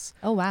 2 months.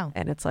 Oh, wow.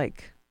 And it's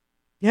like,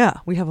 yeah,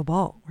 we have a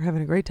ball. We're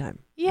having a great time.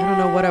 Yeah. I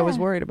don't know what I was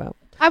worried about.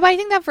 I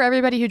think that for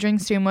everybody who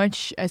drinks too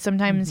much,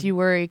 sometimes you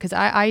worry, because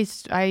I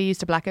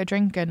used to blackout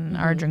drink and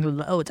or drink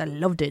loads. I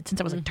loved it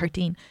since I was like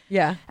 13.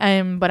 Yeah.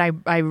 But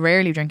I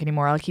rarely drink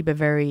anymore. I'll keep it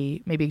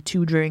maybe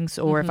 2 drinks,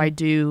 or if I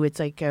do, it's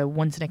like a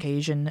once an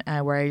occasion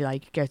where I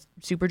like get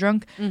super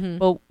drunk.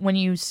 But when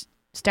you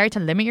start to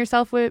limit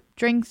yourself with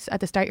drinks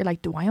at the start, you're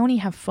like, do I only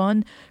have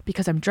fun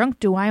because I'm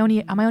drunk? Am I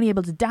only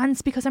able to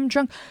dance because I'm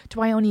drunk? Do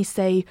I only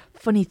say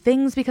funny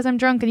things because I'm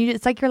drunk? And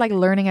it's like you're like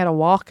learning how to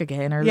walk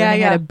again, or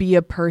learning how to be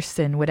a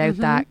person without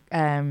that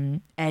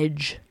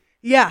edge.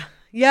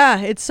 Yeah,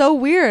 it's so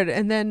weird.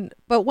 And then,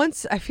 but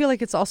once, I feel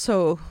like it's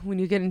also when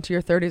you get into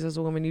your 30s as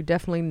a woman, you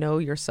definitely know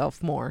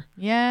yourself more.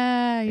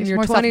 Yeah, you're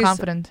more 20s,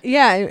 self-confident.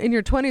 Yeah, in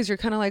your 20s, you're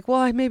kind of like,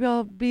 well, maybe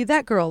I'll be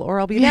that girl,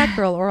 or I'll be that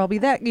girl, or I'll be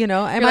that, you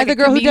know, am I the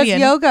girl who does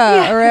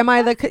yoga, or am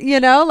I the,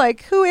 you know,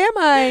 like, who am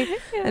I?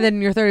 And then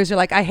in your 30s, you're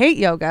like, I hate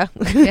yoga.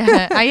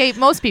 I hate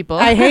most people.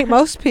 I hate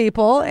most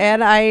people,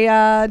 and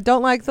I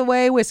don't like the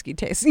way whiskey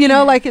tastes. You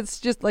know, like, it's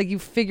just like you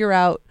figure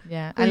out who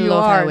I you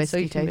love are, how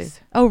whiskey tastes.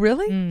 Oh,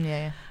 really?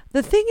 Yeah.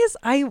 The thing is,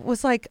 I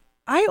was like,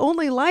 I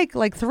only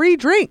like 3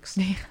 drinks.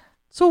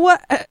 So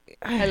what?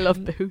 I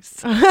love booze.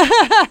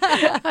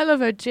 I love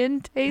how gin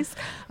tastes.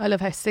 I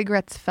love how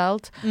cigarettes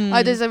felt.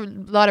 There's a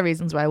lot of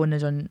reasons why I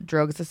wouldn't have done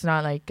drugs. It's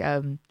not like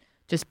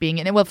just being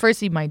in it. Well,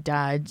 firstly, my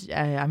dad,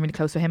 I'm really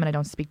close with him and I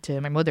don't speak to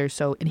my mother.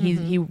 So, and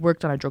he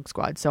worked on a drug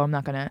squad. So I'm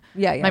not going to,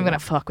 I'm going to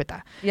fuck with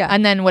that. Yeah.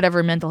 And then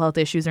whatever mental health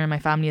issues are in my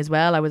family as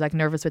well, I was like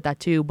nervous with that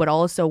too. But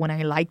also when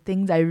I like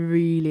things, I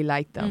really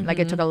like them. Like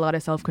it took a lot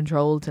of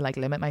self-control to like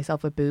limit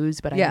myself with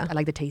booze. But I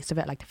like the taste of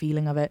it, I like the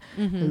feeling of it.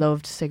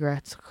 Loved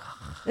cigarettes.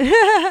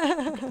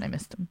 I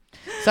missed them.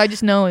 So I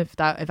just know if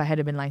I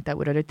had been like that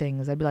with other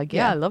things, I'd be like,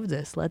 I love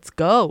this. Let's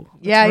go.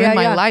 Let's ruin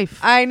my life.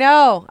 I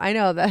know.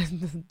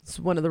 That's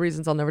one of the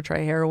reasons I'll never try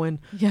heroin.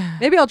 Yeah.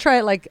 Maybe I'll try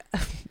it like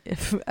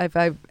if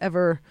I've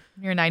ever.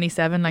 You're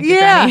 97, like your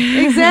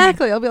granny.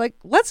 Exactly. I'll be like,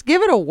 let's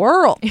give it a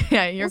whirl.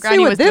 Yeah, your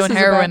granny was doing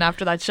heroin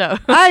after that show.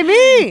 I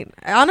mean,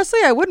 honestly,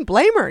 I wouldn't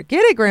blame her.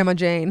 Get it, Grandma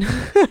Jane.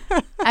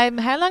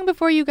 How long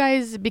before you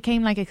guys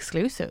became like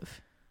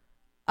exclusive?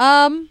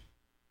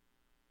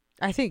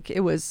 I think it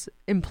was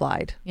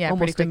implied. Yeah,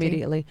 almost pretty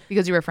immediately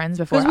because you were friends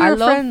before. We were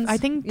friends. I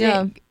think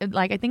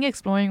I think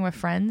exploring with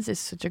friends is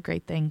such a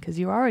great thing because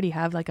you already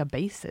have like a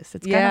basis.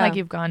 It's kind of like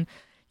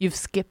you've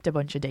skipped a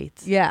bunch of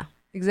dates. Yeah,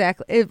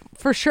 exactly.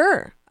 For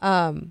sure.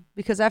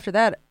 Because after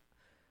that,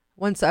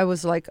 once I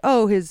was like,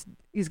 oh, he's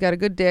got a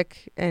good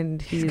dick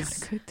and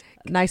he's a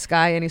nice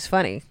guy and he's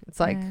funny. It's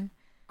like,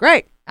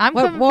 great.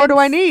 What more do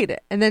I need?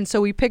 And then so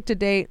we picked a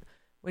date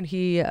when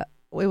it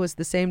was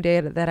the same day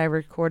that I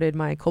recorded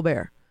my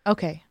Colbert.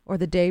 Okay. Or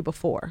the day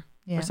before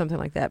or something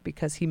like that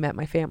because he met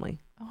my family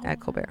at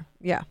Colbert.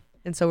 Yeah.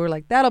 And so we're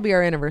like, that'll be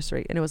our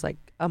anniversary. And it was like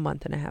a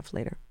month and a half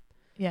later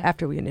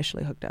after we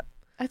initially hooked up.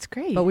 That's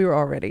great. But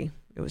it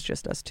was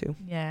just us two.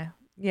 Yeah.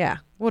 Yeah.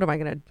 What am I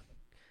going to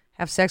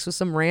have sex with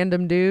some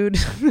random dude?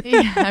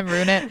 And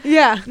ruin it.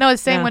 Yeah. No,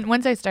 it's the same.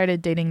 Once I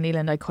started dating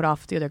Leland, I cut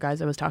off the other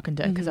guys I was talking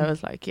to because I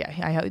was like,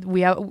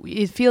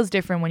 it feels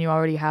different when you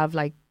already have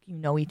like, you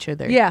know each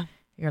other. Yeah.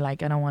 You're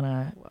like, I don't want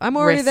to. I'm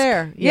already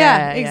there.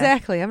 Yeah,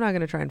 exactly. I'm not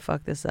going to try and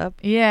fuck this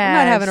up. Yeah. I'm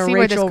not having a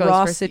Rachel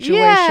Ross situation.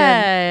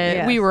 Yeah.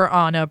 Yes. We were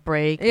on a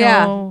break.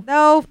 Yeah.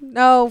 No.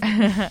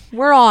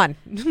 We're on.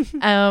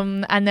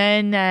 And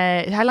then,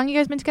 how long you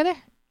guys been together?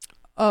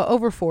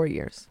 Over 4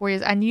 years. 4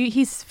 years. And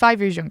he's 5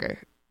 years younger.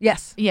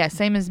 Yes. Yeah,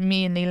 same as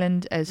me and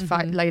Leland.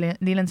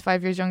 Leland's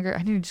 5 years younger.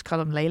 I need to just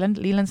call him Leland.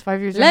 Leland's 5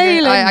 years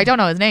younger. I don't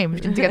know his name.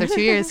 We've been together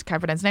 2 years. Can't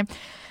pronounce his name.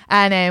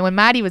 And when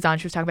Maddie was on,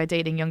 she was talking about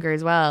dating younger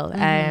as well.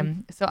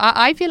 So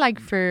I feel like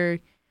for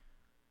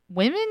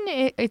women,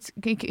 it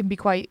can be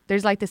quite.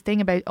 There's like this thing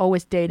about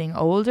always dating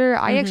older.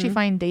 I actually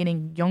find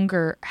dating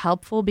younger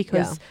helpful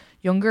because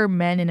younger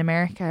men in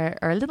America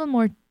are a little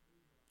more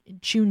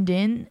tuned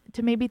in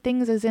to maybe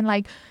things, as in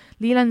like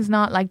Leland's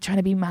not like trying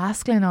to be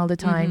masculine all the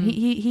time.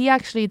 He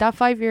actually, that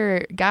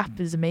 5-year gap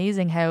is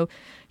amazing. How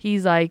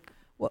he's like.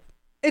 Well,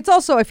 it's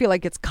also, I feel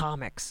like it's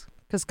comics.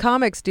 Because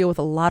comics deal with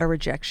a lot of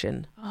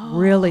rejection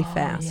really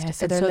fast. Yeah,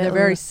 so they're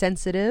very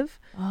sensitive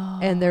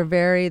and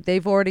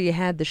they've already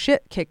had the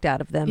shit kicked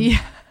out of them.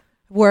 Yeah.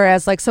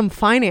 Whereas like some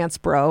finance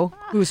bro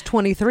who's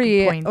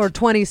 23 or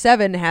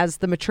 27 has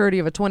the maturity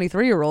of a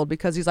 23-year-old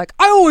because he's like,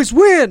 I always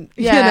win.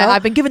 Yeah, you know?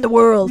 I've been given the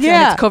world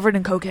and it's covered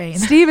in cocaine.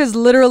 Steve is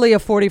literally a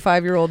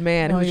 45-year-old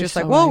man who's just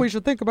like, well, we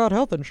should think about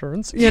health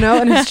insurance, you know?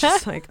 And it's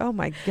just like, oh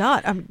my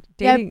God, I'm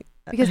dating... Yeah.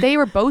 Because they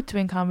were both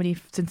doing comedy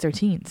since their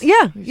teens.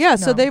 Yeah.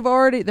 So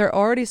they're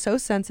already so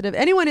sensitive.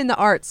 Anyone in the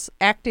arts,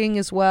 acting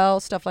as well,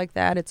 stuff like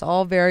that, it's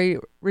all very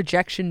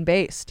rejection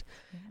based.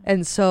 Yeah.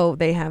 And so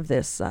they have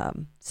this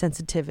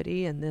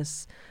sensitivity and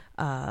this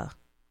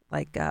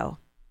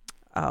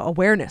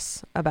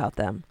awareness about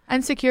them.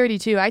 And security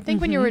too. I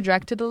think when you're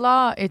rejected a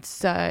lot,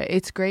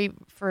 it's great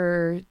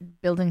for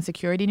building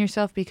security in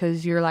yourself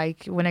because you're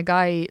like, when a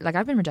guy, like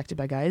I've been rejected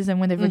by guys and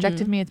when they've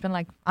rejected me, it's been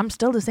like, I'm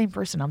still the same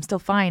person. I'm still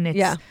fine.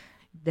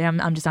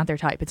 I'm just not their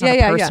type. It's not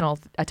a personal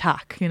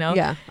attack, you know?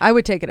 Yeah, I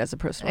would take it as a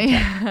personal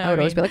attack. I would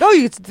always be like, oh,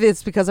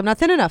 it's because I'm not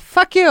thin enough.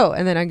 Fuck you.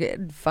 And then I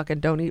get fucking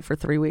don't eat for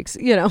 3 weeks,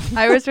 you know?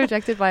 I was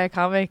rejected by a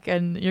comic,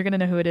 and you're going to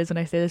know who it is when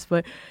I say this,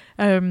 but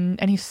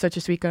and he's such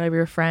a sweet guy. We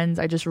were friends.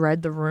 I just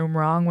read the room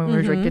wrong when we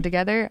were drinking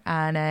together.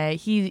 And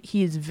he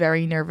is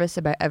very nervous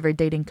about ever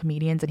dating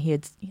comedians. And he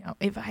had, you know,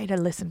 if I had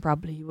listened,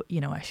 probably, you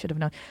know, I should have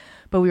known.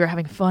 But we were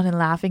having fun and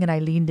laughing, and I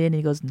leaned in, and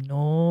he goes,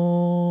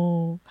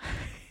 no.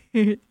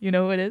 You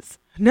know who it is?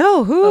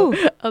 No, who?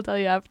 Oh, I'll tell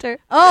you after.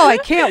 Oh, I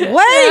can't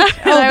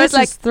wait. I was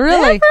like,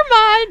 thrilling. Never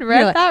mind.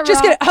 Read that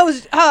just wrong.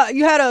 Kidding.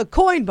 You had a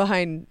coin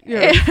behind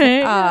your.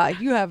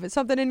 You have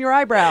something in your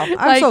eyebrow.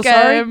 I'm so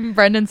sorry.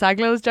 Brendan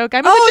Saglow's joke.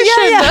 I'm a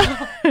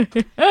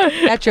magician.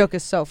 Yeah. That joke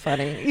is so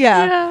funny.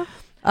 Yeah.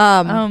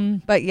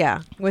 But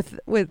yeah, with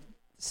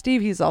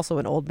Steve, he's also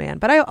an old man.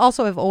 But I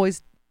also have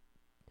always.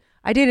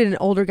 I dated an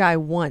older guy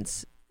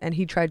once, and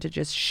he tried to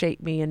just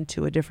shape me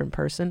into a different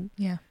person.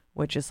 Yeah.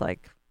 Which is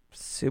like.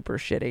 Super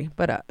shitty,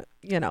 but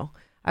you know,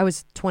 I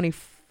was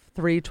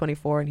 23,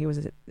 24 and he was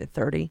at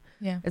 30.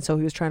 Yeah. And so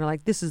he was trying to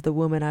like, this is the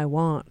woman I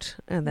want.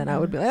 And then I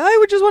would be like, I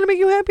would just want to make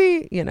you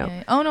happy, you know.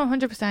 Yeah. Oh no,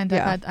 100%.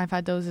 Yeah. I've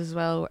had those as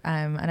well.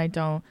 And I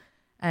don't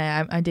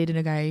I dated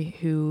a guy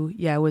who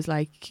was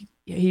like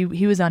he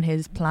was on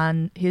his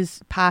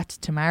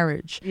path to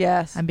marriage.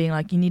 Yes. And being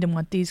like, you need to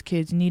want these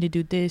kids, you need to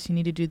do this, you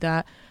need to do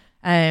that.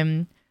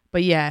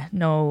 But yeah,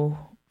 no,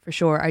 for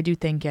sure. I do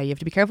think, you have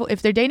to be careful.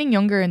 If they're dating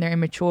younger and they're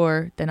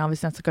immature, then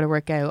obviously that's not going to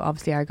work out.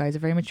 Obviously our guys are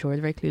very mature,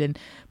 they're very clued in.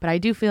 But I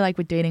do feel like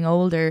with dating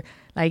older,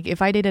 like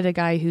if I dated a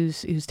guy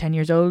who's 10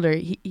 years older,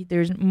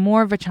 there's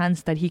more of a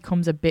chance that he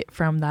comes a bit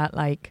from that,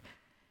 like,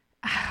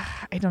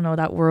 I don't know,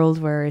 that world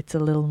where it's a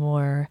little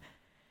more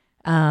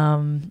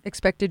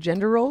expected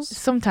gender roles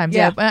sometimes.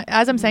 Yeah. But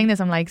as I'm saying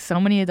this, I'm like,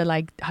 so many of the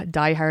like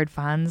diehard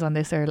fans on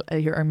this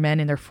are men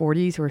in their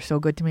 40s who are so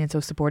good to me and so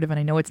supportive, and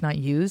I know it's not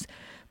used,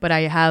 but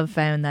I have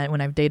found that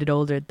when I've dated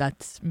older,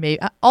 that's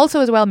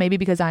also as well maybe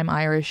because I'm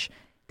Irish,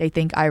 they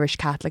think Irish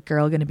Catholic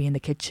girl going to be in the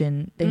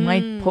kitchen, they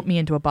might put me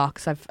into a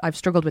box. I've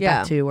struggled with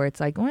that too, where it's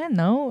like, well,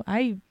 no,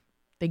 I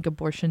think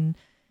abortion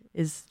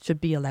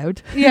should be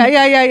allowed. Yeah.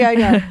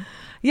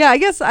 I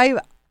guess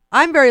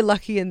I'm very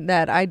lucky in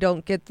that I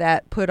don't get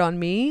that put on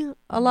me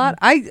a lot.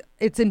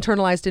 It's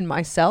internalized in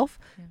myself,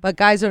 but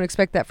guys don't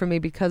expect that from me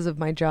because of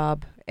my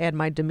job and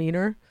my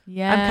demeanor.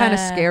 Yeah. I'm kind of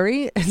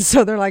scary. And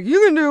so they're like, you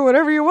can do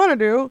whatever you want to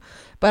do.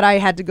 But I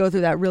had to go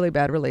through that really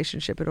bad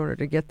relationship in order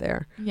to get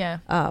there. Yeah.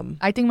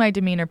 I think my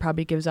demeanor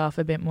probably gives off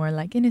a bit more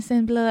like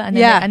innocent, blah. And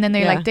then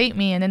they like date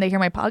me, and then they hear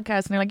my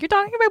podcast and they're like, you're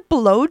talking about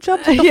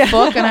blowjobs? What the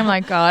fuck? And I'm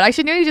like, God, I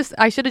should have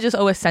just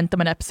always sent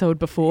them an episode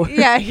before.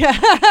 Yeah.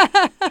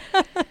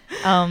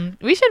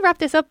 We should wrap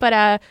this up,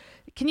 but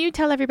can you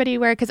tell everybody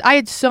where? Because I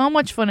had so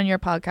much fun on your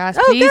podcast.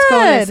 Oh, please good. go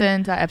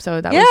listen to that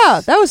episode.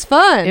 That was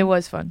fun. It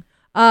was fun.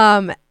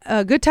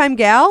 Good Time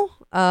Gal.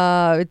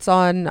 It's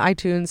on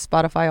iTunes,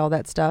 Spotify, all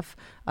that stuff.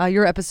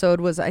 Your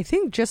episode was, I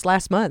think, just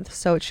last month,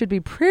 so it should be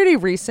pretty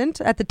recent.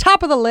 At the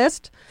top of the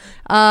list,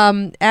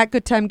 at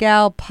Good Time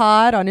Gal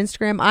Pod on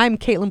Instagram. I'm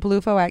Caitlin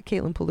Peluffo at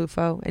Caitlin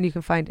Peluffo, and you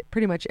can find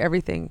pretty much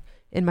everything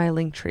in my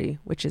link tree,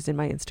 which is in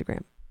my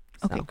Instagram.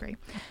 Okay, great.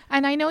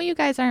 And I know you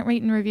guys aren't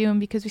rating and reviewing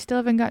because we still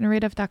haven't gotten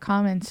rid of that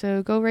comment,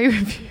 so go rate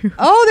review.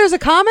 Oh, there's a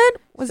comment?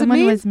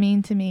 Someone was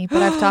mean to me,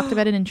 but I've talked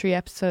about it in 3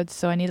 episodes,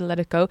 so I need to let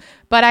it go.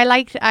 But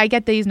I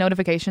get these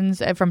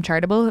notifications from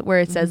Chartable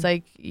where it says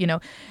like,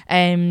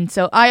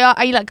 so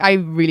I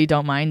really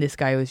don't mind. This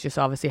guy was just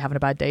obviously having a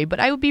bad day, but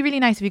I would be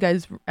really nice if you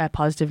guys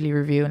positively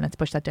review, and let's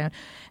push that down.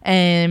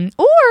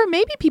 Or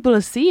maybe people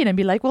will see it and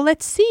be like, well,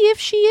 let's see if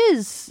she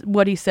is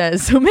what he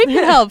says. So maybe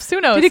it helps.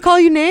 Who knows? Did he call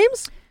you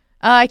names?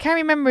 I can't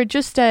remember.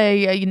 Just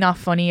you're not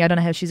funny. I don't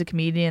know how she's a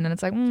comedian, and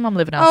it's like I'm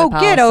living off. Oh,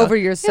 get over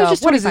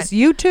yourself! What is this,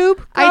 YouTube?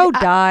 Go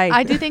die.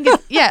 I do think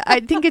it's I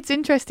think it's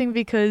interesting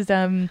because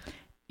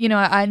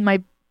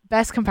my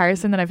best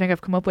comparison that I think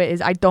I've come up with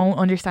is I don't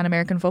understand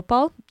American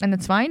football, and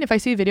it's fine if I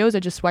see videos I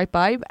just swipe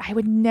by. But I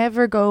would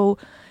never go,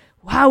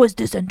 how is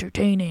this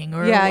entertaining?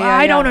 Or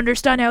I don't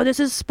understand how this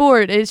is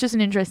sport. It's just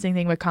an interesting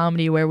thing with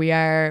comedy where we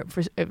are.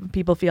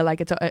 People feel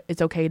like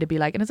it's okay to be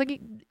like, and it's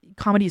like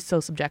comedy is so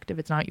subjective.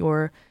 It's not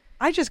your.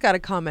 I just got a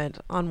comment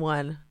on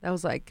one that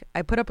was like,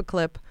 I put up a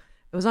clip.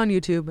 It was on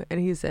YouTube, and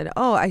he said,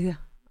 "Oh,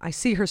 I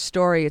see her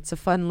story. It's a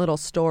fun little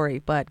story,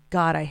 but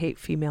God, I hate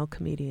female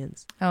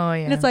comedians." Oh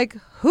yeah, and it's like,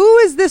 who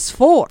is this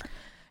for?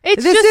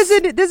 This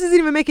isn't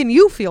even making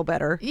you feel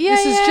better. Yeah,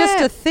 this is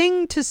just a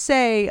thing to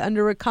say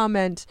under a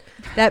comment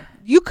that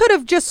you could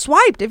have just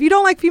swiped. If you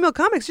don't like female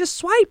comics, just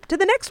swipe to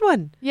the next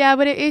one. Yeah,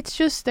 but it's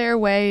just their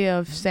way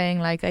of saying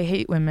like, I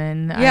hate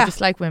women. I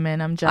dislike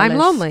women. I'm jealous. I'm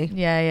lonely.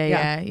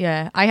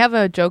 Yeah. I have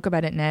a joke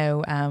about it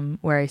now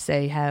where I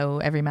say how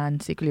every man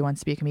secretly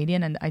wants to be a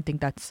comedian, and I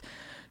think that's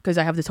because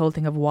I have this whole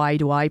thing of why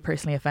do I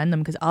personally offend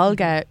them? Because I'll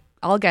get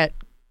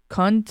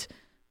cunt,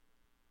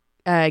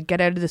 get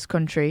out of this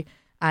country,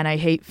 and I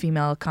hate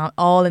female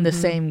all in the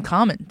same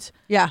comment.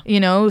 Yeah.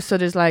 So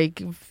there's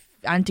like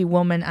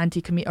anti-woman,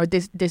 anti-comedian, or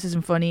this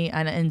isn't funny.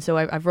 And so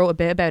I've wrote a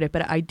bit about it,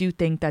 but I do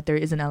think that there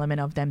is an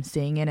element of them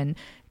seeing it and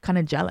kind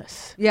of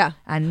jealous. Yeah.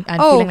 And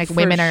feeling like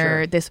women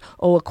are this,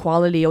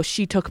 equality.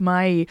 She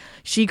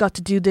got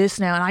to do this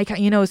now and I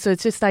can't, so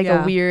it's just like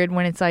a weird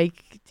when it's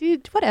like,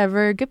 dude,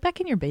 whatever, get back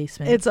in your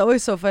basement. It's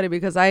always so funny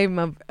because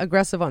I'm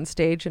aggressive on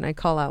stage and I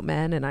call out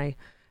men and I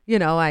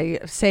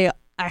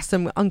ask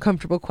them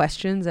uncomfortable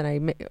questions and I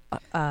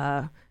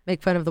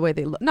make fun of the way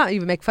they look. Not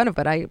even make fun of,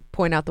 but I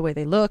point out the way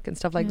they look and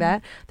stuff like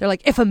that. They're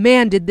like, if a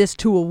man did this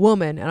to a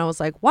woman, and I was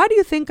like, why do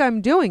you think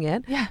I'm doing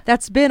it? Yeah.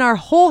 That's been our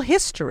whole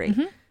history.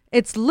 Mm-hmm.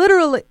 It's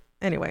literally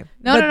anyway.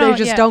 They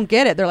just don't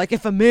get it. They're like,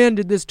 if a man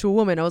did this to a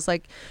woman, I was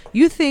like,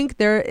 you think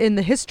there in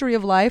the history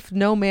of life,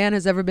 no man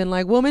has ever been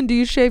like, woman, do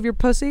you shave your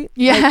pussy?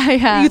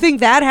 Yeah, You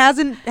think that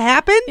hasn't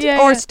happened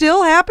or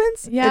still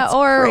happens? Yeah, it's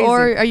or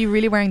crazy. Are you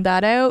really wearing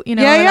that out?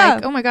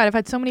 Like, oh my God, I've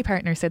had so many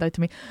partners say that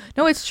to me.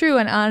 No, it's true,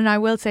 and I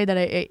will say that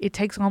it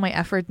takes all my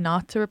effort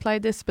not to reply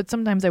this, but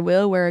sometimes I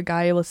will, where a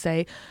guy will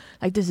say,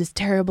 like, this is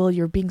terrible.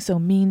 You're being so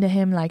mean to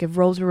him. Like, if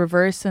roles were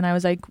reversed, and I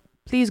was like,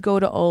 please go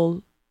to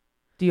all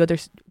the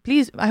others.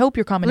 Please, I hope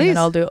you're commenting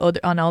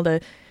on all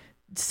the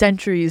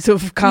centuries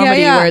of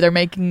comedy where they're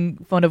making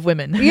fun of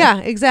women. Yeah,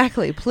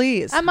 exactly.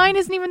 Please. And mine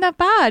isn't even that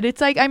bad. It's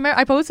like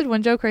I posted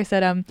one joke where I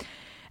said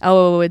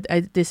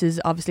this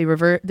is obviously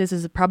this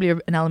is probably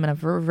an element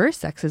of reverse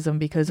sexism,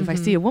 because if I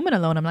see a woman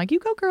alone, I'm like, you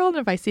go girl, and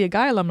if I see a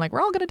guy alone, I'm like,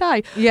 we're all gonna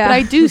die. Yeah. But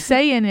I do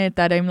say in it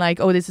that I'm like,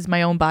 oh, this is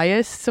my own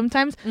bias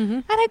sometimes.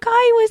 And a guy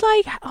was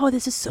like, oh,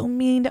 this is so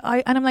mean.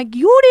 And I'm like,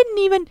 you didn't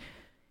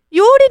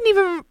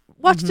even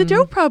watch the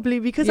joke probably,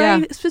 because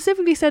I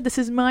specifically said this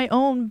is my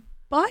own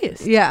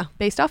bias. Yeah.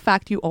 Based off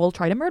fact, you all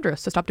try to murder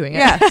us, so stop doing it.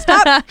 Yeah.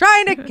 Stop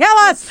trying to kill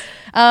us.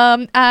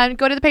 And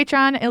go to the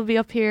Patreon. It'll be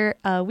up here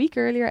a week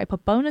earlier. I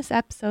put bonus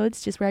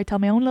episodes just where I tell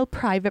my own little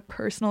private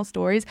personal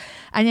stories,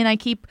 and then I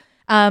keep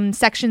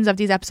sections of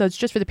these episodes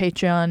just for the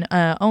Patreon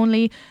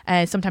only.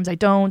 Sometimes I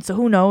don't, so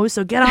who knows?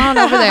 So get on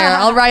over there.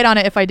 I'll write on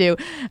it if I do.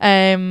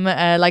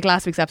 Like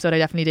last week's episode, I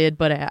definitely did,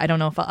 but I don't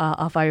know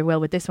if I will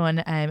with this one.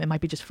 It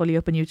might be just fully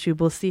up on YouTube.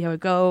 We'll see how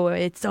it goes.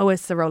 It's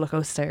always a roller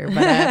coaster.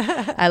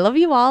 But I love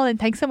you all, and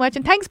thanks so much,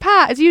 and thanks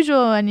Pat as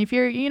usual. And if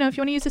you want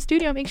to use the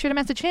studio, make sure to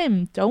message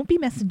him. Don't be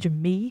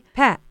messaging me.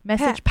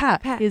 Message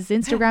Pat. His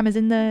Instagram is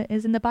in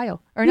the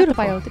bio, or not the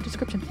bio, the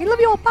description. I love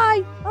you all.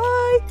 Bye.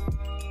 Bye.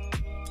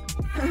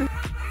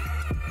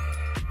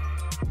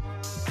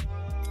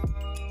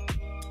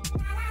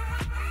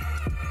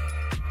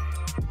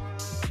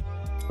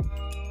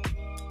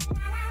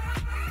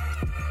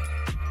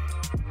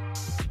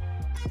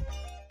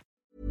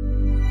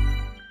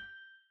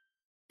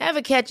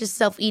 Ever catch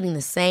yourself eating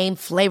the same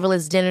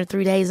flavorless dinner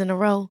 3 days in a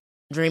row?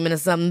 Dreaming of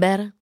something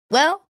better?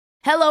 Well,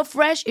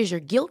 HelloFresh is your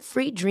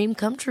guilt-free dream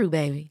come true,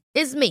 baby.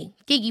 It's me,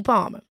 Keke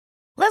Palmer.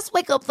 Let's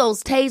wake up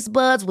those taste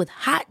buds with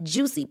hot,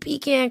 juicy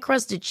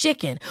pecan-crusted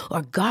chicken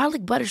or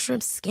garlic butter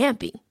shrimp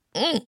scampi.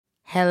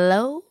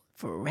 Hello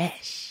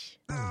Fresh.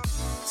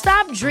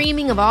 Stop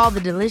dreaming of all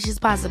the delicious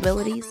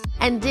possibilities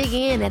and dig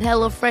in at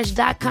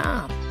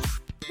HelloFresh.com.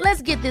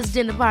 Let's get this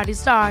dinner party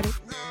started.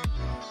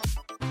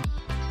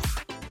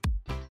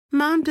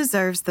 Mom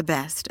deserves the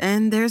best,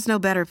 and there's no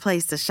better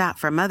place to shop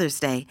for Mother's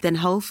Day than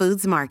Whole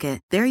Foods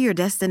Market. They're your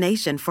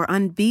destination for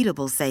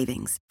unbeatable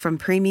savings, from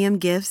premium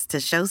gifts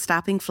to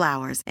show-stopping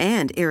flowers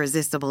and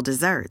irresistible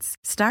desserts.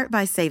 Start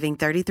by saving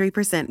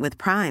 33% with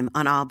Prime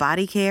on all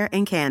body care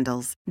and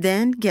candles.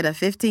 Then get a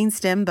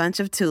 15-stem bunch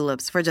of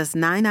tulips for just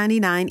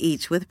 $9.99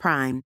 each with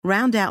Prime.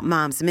 Round out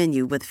Mom's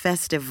menu with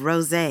festive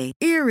rosé,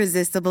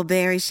 irresistible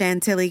berry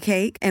chantilly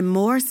cake, and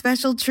more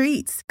special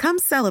treats. Come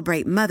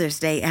celebrate Mother's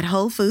Day at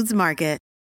Whole Foods Market.